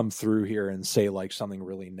come through here and say like something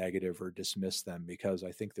really negative or dismiss them, because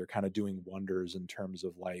I think they're kind of doing wonders in terms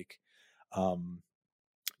of like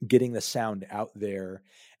getting the sound out there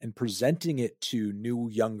and presenting it to new,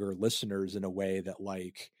 younger listeners in a way that,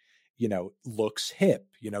 like, you know, looks hip,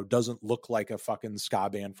 you know, doesn't look like a fucking ska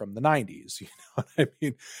band from the 90s. You know what I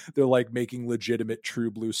mean? They're like making legitimate true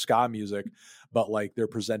blue ska music, but like they're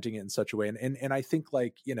presenting it in such a way. And I think,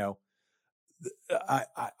 like, you know,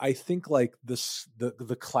 I think like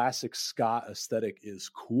the classic ska aesthetic is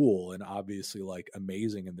cool and obviously like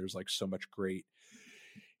amazing. And there's like so much great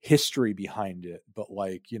history behind it, but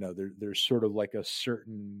like, you know, there's sort of like a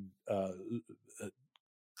certain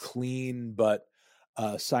clean but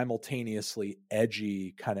simultaneously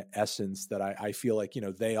edgy kind of essence that I feel like, you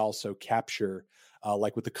know, they also capture,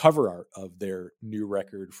 like with the cover art of their new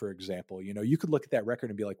record, for example. You know, you could look at that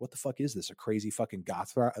record and be like, what the fuck is this? A crazy fucking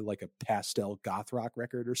goth rock, like a pastel goth rock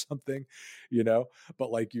record or something, you know?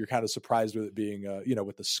 But like, you're kind of surprised with it being, you know,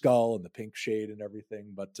 with the skull and the pink shade and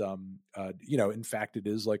everything. But, you know, in fact, it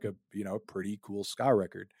is like a, you know, pretty cool ska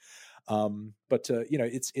record. But you know,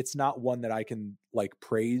 it's not one that I can like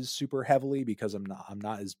praise super heavily because I'm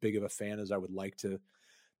not as big of a fan as I would like to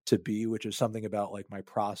be, which is something about like my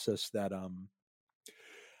process that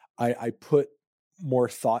I put more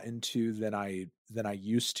thought into than I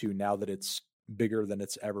used to, now that it's bigger than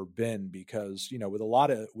it's ever been. Because, you know, with a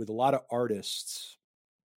lot of artists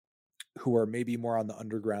who are maybe more on the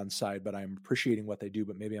underground side, but I'm appreciating what they do,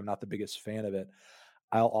 but maybe I'm not the biggest fan of it,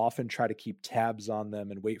 I'll often try to keep tabs on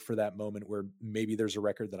them and wait for that moment where maybe there's a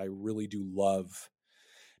record that I really do love.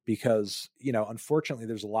 Because, you know, unfortunately,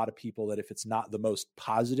 there's a lot of people that if it's not the most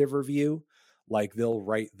positive review, like they'll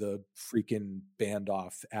write the freaking band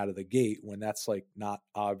off out of the gate, when that's like not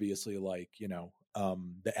obviously like, you know,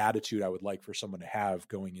 the attitude I would like for someone to have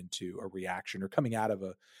going into a reaction or coming out of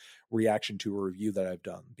a reaction to a review that I've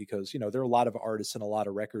done. Because, you know, there are a lot of artists and a lot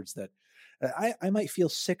of records that I might feel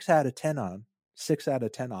 6 out of 10 on,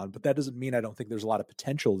 but that doesn't mean I don't think there's a lot of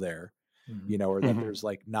potential there, you know, or that there's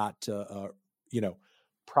like not, you know,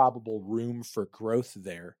 probable room for growth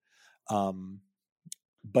there.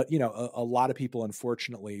 But, you know, a lot of people,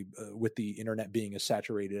 unfortunately, with the internet being as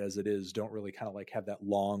saturated as it is, don't really kind of like have that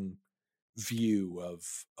long view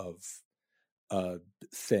of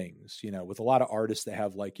things. You know, with a lot of artists that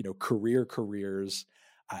have like, you know, careers,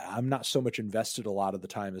 I'm not so much invested a lot of the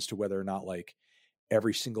time as to whether or not like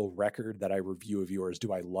every single record that I review of yours,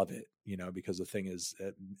 do I love it? You know, because the thing is,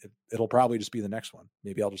 it'll probably just be the next one.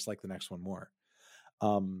 Maybe I'll just like the next one more.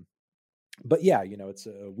 But yeah, you know, it's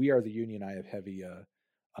We Are the Union. I have heavy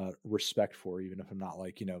respect for, even if I'm not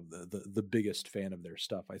like, you know, the biggest fan of their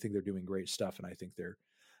stuff. I think they're doing great stuff, and I think they're,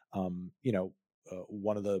 you know,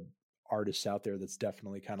 one of the artists out there that's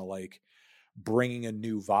definitely kind of like bringing a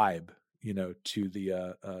new vibe, you know, to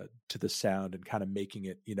the sound, and kind of making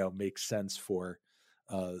it, you know, make sense for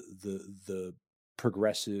the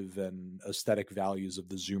progressive and aesthetic values of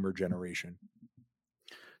the Zoomer generation.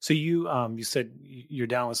 So you said you're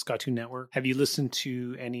down with Cartoon Network. Have you listened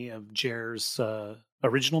to any of Jer's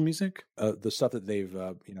original music? The stuff that they've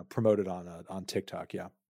promoted on TikTok, yeah.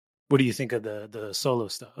 What do you think of the solo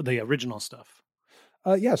stuff, the original stuff?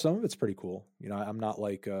 Yeah, some of it's pretty cool. I'm not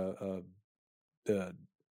like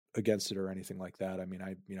against it or anything like that. I mean,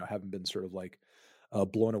 I haven't been sort of like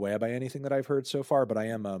blown away by anything that I've heard so far, but I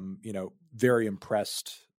am very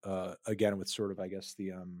impressed again with sort of, I guess,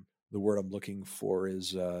 the word I'm looking for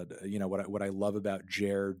is what I love about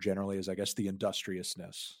Jer generally is, I guess, the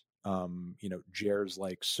industriousness. Jer's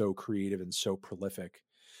like so creative and so prolific,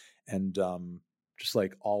 and just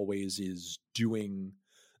like always is doing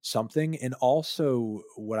something. And also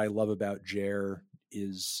what I love about Jer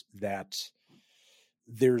is that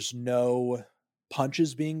there's no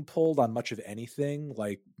punches being pulled on much of anything.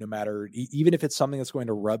 Like no matter, even if it's something that's going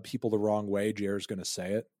to rub people the wrong way, Jer's going to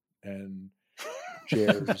say it. And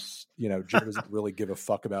Jer doesn't really give a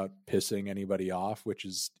fuck about pissing anybody off, which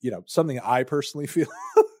is, something I personally feel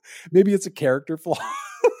maybe it's a character flaw,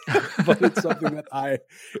 but it's something that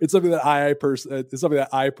I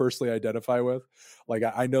personally identify with. Like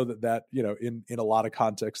I know that in a lot of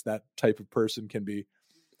contexts, that type of person can be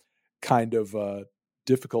kind of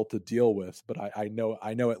difficult to deal with, but I know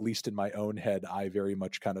at least in my own head, I very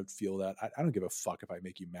much kind of feel that I don't give a fuck if I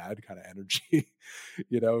make you mad kind of energy,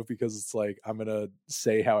 because it's like, I'm going to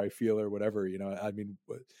say how I feel or whatever, I mean,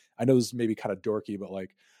 I know this is maybe kind of dorky, but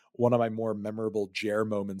like one of my more memorable Jer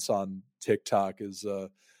moments on TikTok is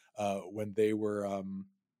when they were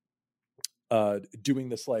doing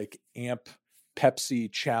this like amp Pepsi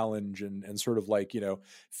challenge and sort of like,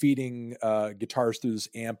 feeding guitars through this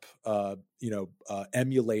amp,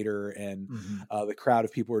 emulator. And the crowd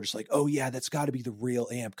of people were just like, oh yeah, that's got to be the real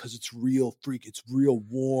amp because it's real it's real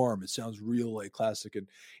warm. It sounds real like classic. And,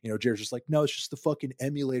 Jared's just like, no, it's just the fucking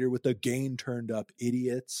emulator with the gain turned up,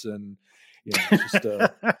 idiots. And, it's just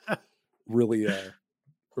really,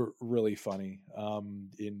 really funny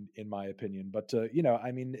in my opinion. But,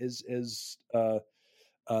 I mean,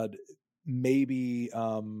 maybe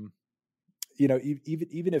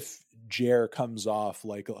even if Jer comes off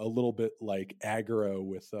like a little bit like aggro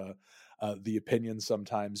with the opinion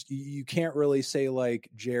sometimes, you can't really say like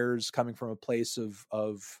Jer's coming from a place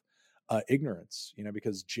of ignorance,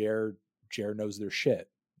 because Jer knows their shit,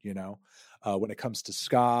 when it comes to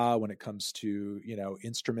ska, when it comes to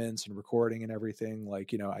instruments and recording and everything.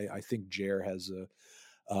 Like I think Jer has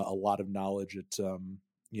a lot of knowledge at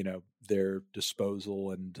their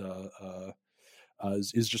disposal, and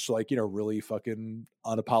is just like really fucking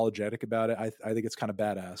unapologetic about it. I think it's kind of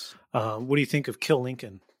badass. What do you think of Kill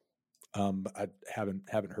Lincoln? I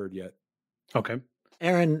haven't heard yet. Okay.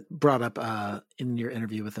 Aaron brought up in your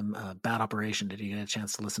interview with him Bad Operation. Did you get a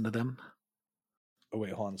chance to listen to them? Oh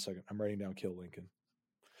wait, hold on a second. I'm writing down Kill Lincoln.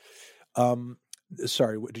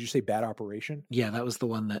 Sorry, what did you say? Bad Operation? Yeah, that was the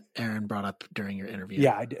one that Aaron brought up during your interview.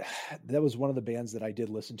 Yeah, I did. That was one of the bands that I did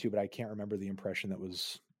listen to, but I can't remember the impression that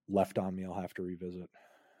was left on me. I'll have to revisit.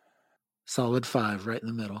 Solid 5, right in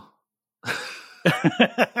the middle.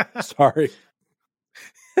 Sorry.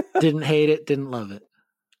 Didn't hate it, didn't love it.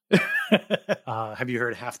 Have you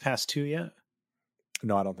heard Half Past 2 yet?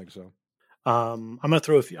 No, I don't think so. I'm going to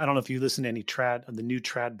throw a few. I don't know if you listen to any the new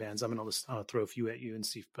trad bands. I'm going to throw a few at you and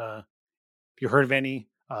see if you heard of any.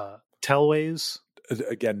 Tellways?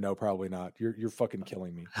 Again, no, probably not. You're fucking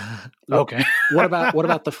killing me. Okay. What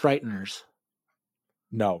about the Frighteners?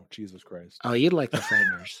 No, Jesus Christ. Oh, you'd like the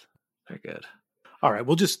Frighteners. They're good. All right.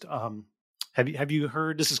 We'll just have you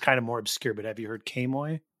heard, this is kind of more obscure, but have you heard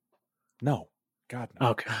K-Moy? No. God, no.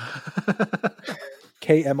 Okay.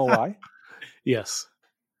 KMOI? Yes.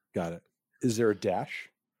 Got it. Is there a dash?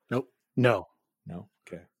 Nope. No.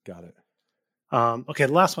 Okay. Got it. Okay.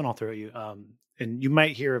 The last one I'll throw at you. And you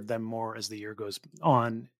might hear of them more as the year goes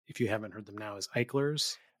on. If you haven't heard them now, is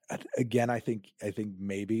Eichlers. Again, I think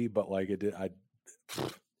maybe, but like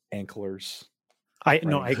Anklers.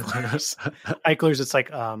 Eichlers. Eichlers.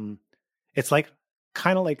 It's like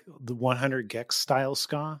kind of like the 100 Gex style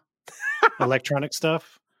ska, electronic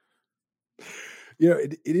stuff.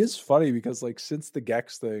 It is funny because like since the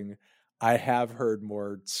Gex thing, I have heard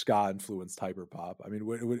more ska influenced hyperpop. I mean,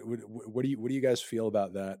 what do you guys feel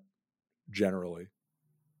about that generally?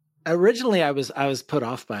 Originally, I was put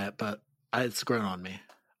off by it, but it's grown on me.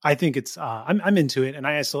 I think it's I'm into it, and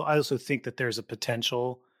I also think that there's a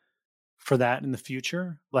potential for that in the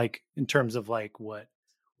future, like in terms of like what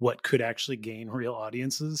could actually gain real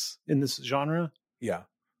audiences in this genre. Yeah.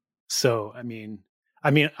 So I mean,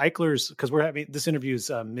 Eichlers, because we're having this interview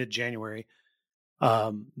is mid-January.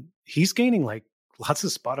 He's gaining like lots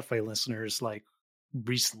of Spotify listeners like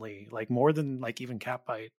recently, like more than like even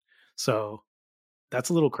Catbite. So that's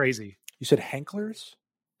a little crazy. You said Hanklers?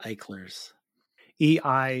 Eichlers.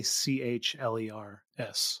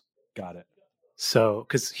 Eichlers. Got it. So,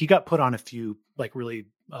 because he got put on a few like really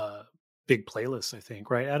big playlists, I think,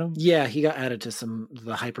 right, Adam? Yeah, he got added to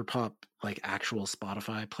the hyperpop like actual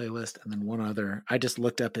Spotify playlist, and then one other. I just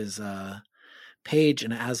looked up his page,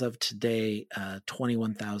 and as of today,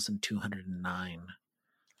 21,209.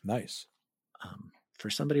 Nice. For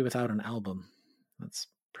somebody without an album, that's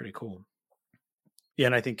pretty cool. Yeah,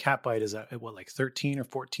 and I think Catbite is at what, like 13 or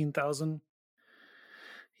 14,000?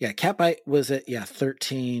 Yeah, Catbite was at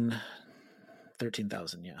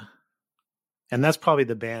 13,000. Yeah, and that's probably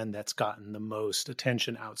the band that's gotten the most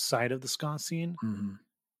attention outside of the ska scene.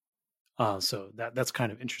 Mm-hmm. So that's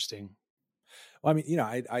kind of interesting. Well, I mean, you know,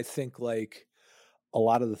 I think like a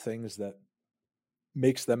lot of the things that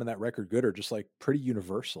makes them and that record good are just like pretty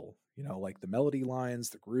universal. You know, like the melody lines,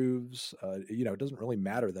 the grooves. You know, it doesn't really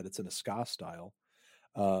matter that it's in a ska style,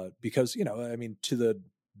 because, you know, I mean, to the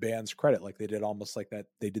band's credit, like they did almost like that.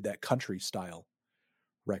 They did that country style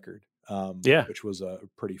record, which was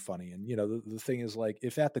pretty funny. And you know, the thing is, like,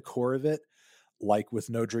 if at the core of it, like with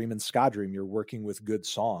No Dream and Ska Dream, you're working with good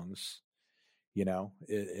songs, you know,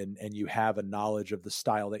 and you have a knowledge of the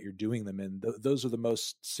style that you're doing them in. Those are the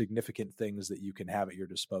most significant things that you can have at your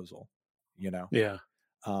disposal, you know? Yeah.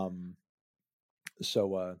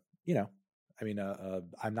 So, you know, I mean,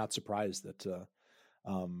 I'm not surprised that, you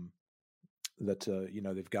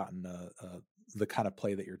know, they've gotten, the kind of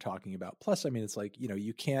play that you're talking about. Plus, I mean, it's like, you know,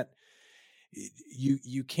 you can't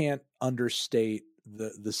understate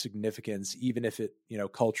the significance, even if it, you know,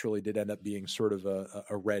 culturally did end up being sort of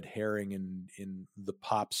a red herring in the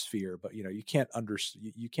pop sphere. But, you know, you can't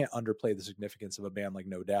underplay the significance of a band like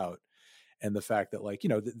No Doubt, and the fact that, like, you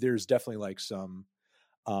know, there's definitely like some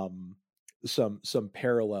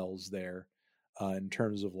parallels there, in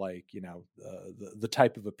terms of, like, you know, the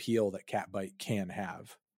type of appeal that Catbite can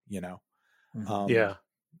have, you know. Yeah.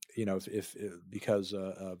 You know, if because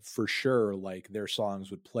for sure, like, their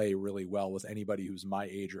songs would play really well with anybody who's my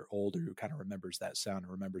age or older who kind of remembers that sound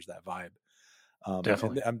and remembers that vibe.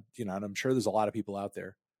 Definitely. And I'm sure there's a lot of people out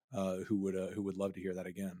there who would love to hear that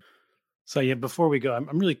again. So yeah, before we go,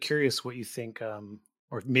 I'm really curious what you think,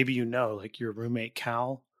 or maybe, you know, like your roommate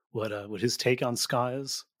Cal, what his take on ska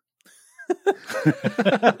is.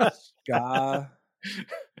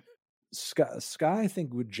 Ska, I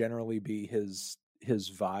think, would generally be his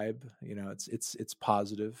vibe. You know, it's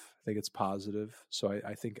positive. I think it's positive. So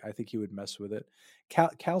I think he would mess with it.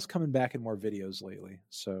 Cal's coming back in more videos lately.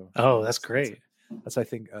 So that's great. That's I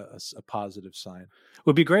think a positive sign. It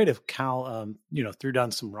would be great if Cal, you know, threw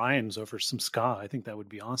down some rhymes over some ska. I think that would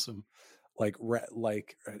be awesome. Like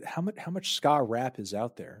how much ska rap is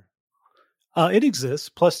out there? It exists.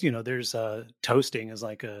 Plus, you know, there's toasting is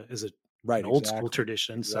like right, an old school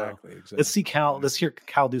tradition. Exactly. Let's see Cal. Let's hear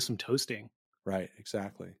Cal do some toasting. Right.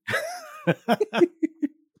 Exactly.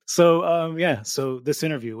 So so this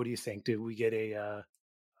interview, what do you think? Did we get a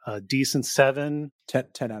decent 7?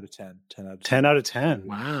 10 out of 10. 10 out of 10. 10 out of 10.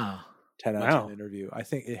 Wow. 10 out of 10 interview. I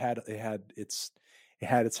think it had its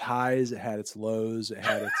highs, it had its lows, it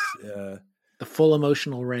had its the full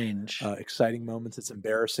emotional range. Exciting moments, its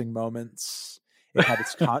embarrassing moments. It had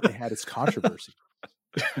its it had its controversy.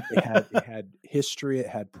 It had history, it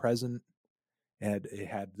had present, it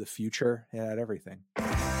had the future, it had everything.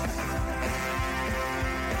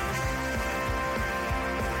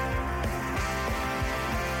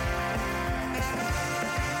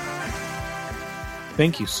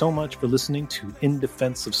 Thank you so much for listening to In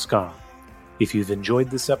Defense of Ska. If you've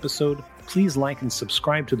enjoyed this episode, please like and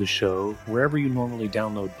subscribe to the show wherever you normally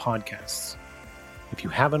download podcasts. If you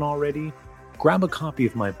haven't already, grab a copy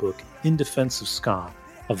of my book, In Defense of Ska,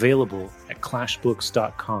 available at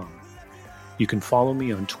clashbooks.com. You can follow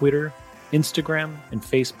me on Twitter, Instagram, and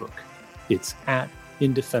Facebook. It's at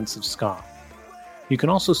In Defense of Ska. You can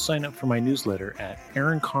also sign up for my newsletter at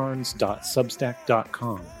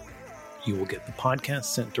aaroncarnes.substack.com. You will get the podcast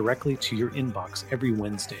sent directly to your inbox every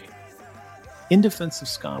Wednesday. In Defense of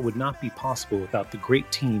Ska would not be possible without the great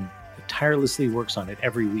team that tirelessly works on it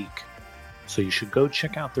every week, so you should go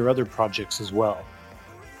check out their other projects as well.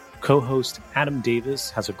 Co-host Adam Davis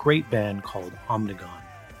has a great band called Omnigon.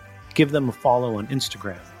 Give them a follow on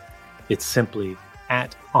Instagram. It's simply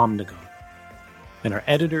at Omnigon. And our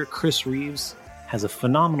editor, Chris Reeves, has a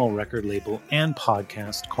phenomenal record label and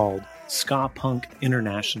podcast called Ska Punk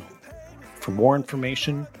International. For more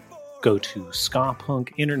information, go to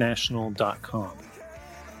skapunkinternational.com.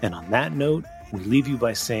 And on that note, we leave you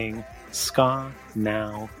by saying, ska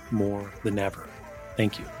now more than ever.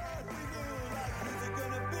 Thank you.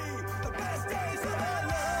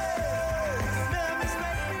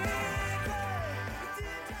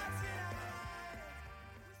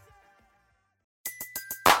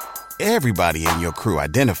 Everybody in your crew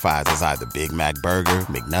identifies as either Big Mac Burger,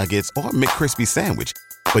 McNuggets, or McCrispy Sandwich.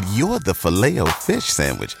 But you're the Filet-O-Fish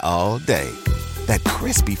Sandwich all day. That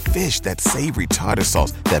crispy fish, that savory tartar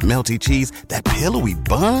sauce, that melty cheese, that pillowy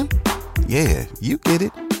bun. Yeah, you get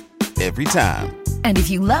it. Every time. And if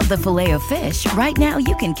you love the Filet-O-Fish, right now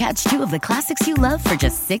you can catch two of the classics you love for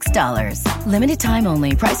just $6. Limited time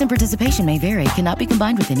only. Price and participation may vary. Cannot be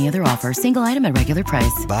combined with any other offer. Single item at regular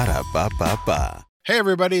price. Ba-da-ba-ba-ba. Hey,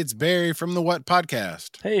 everybody, it's Barry from the What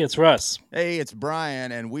Podcast. Hey, it's Russ. Hey, it's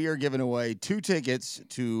Brian, and we are giving away 2 tickets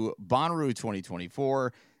to Bonnaroo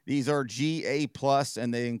 2024. These are GA+,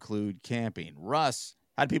 and they include camping. Russ,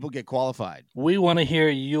 how do people get qualified? We want to hear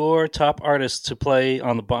your top artists to play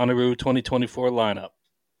on the Bonnaroo 2024 lineup.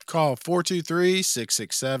 Call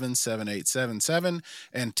 423-667-7877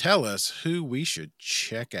 and tell us who we should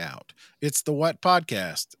check out. It's the What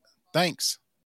Podcast. Thanks.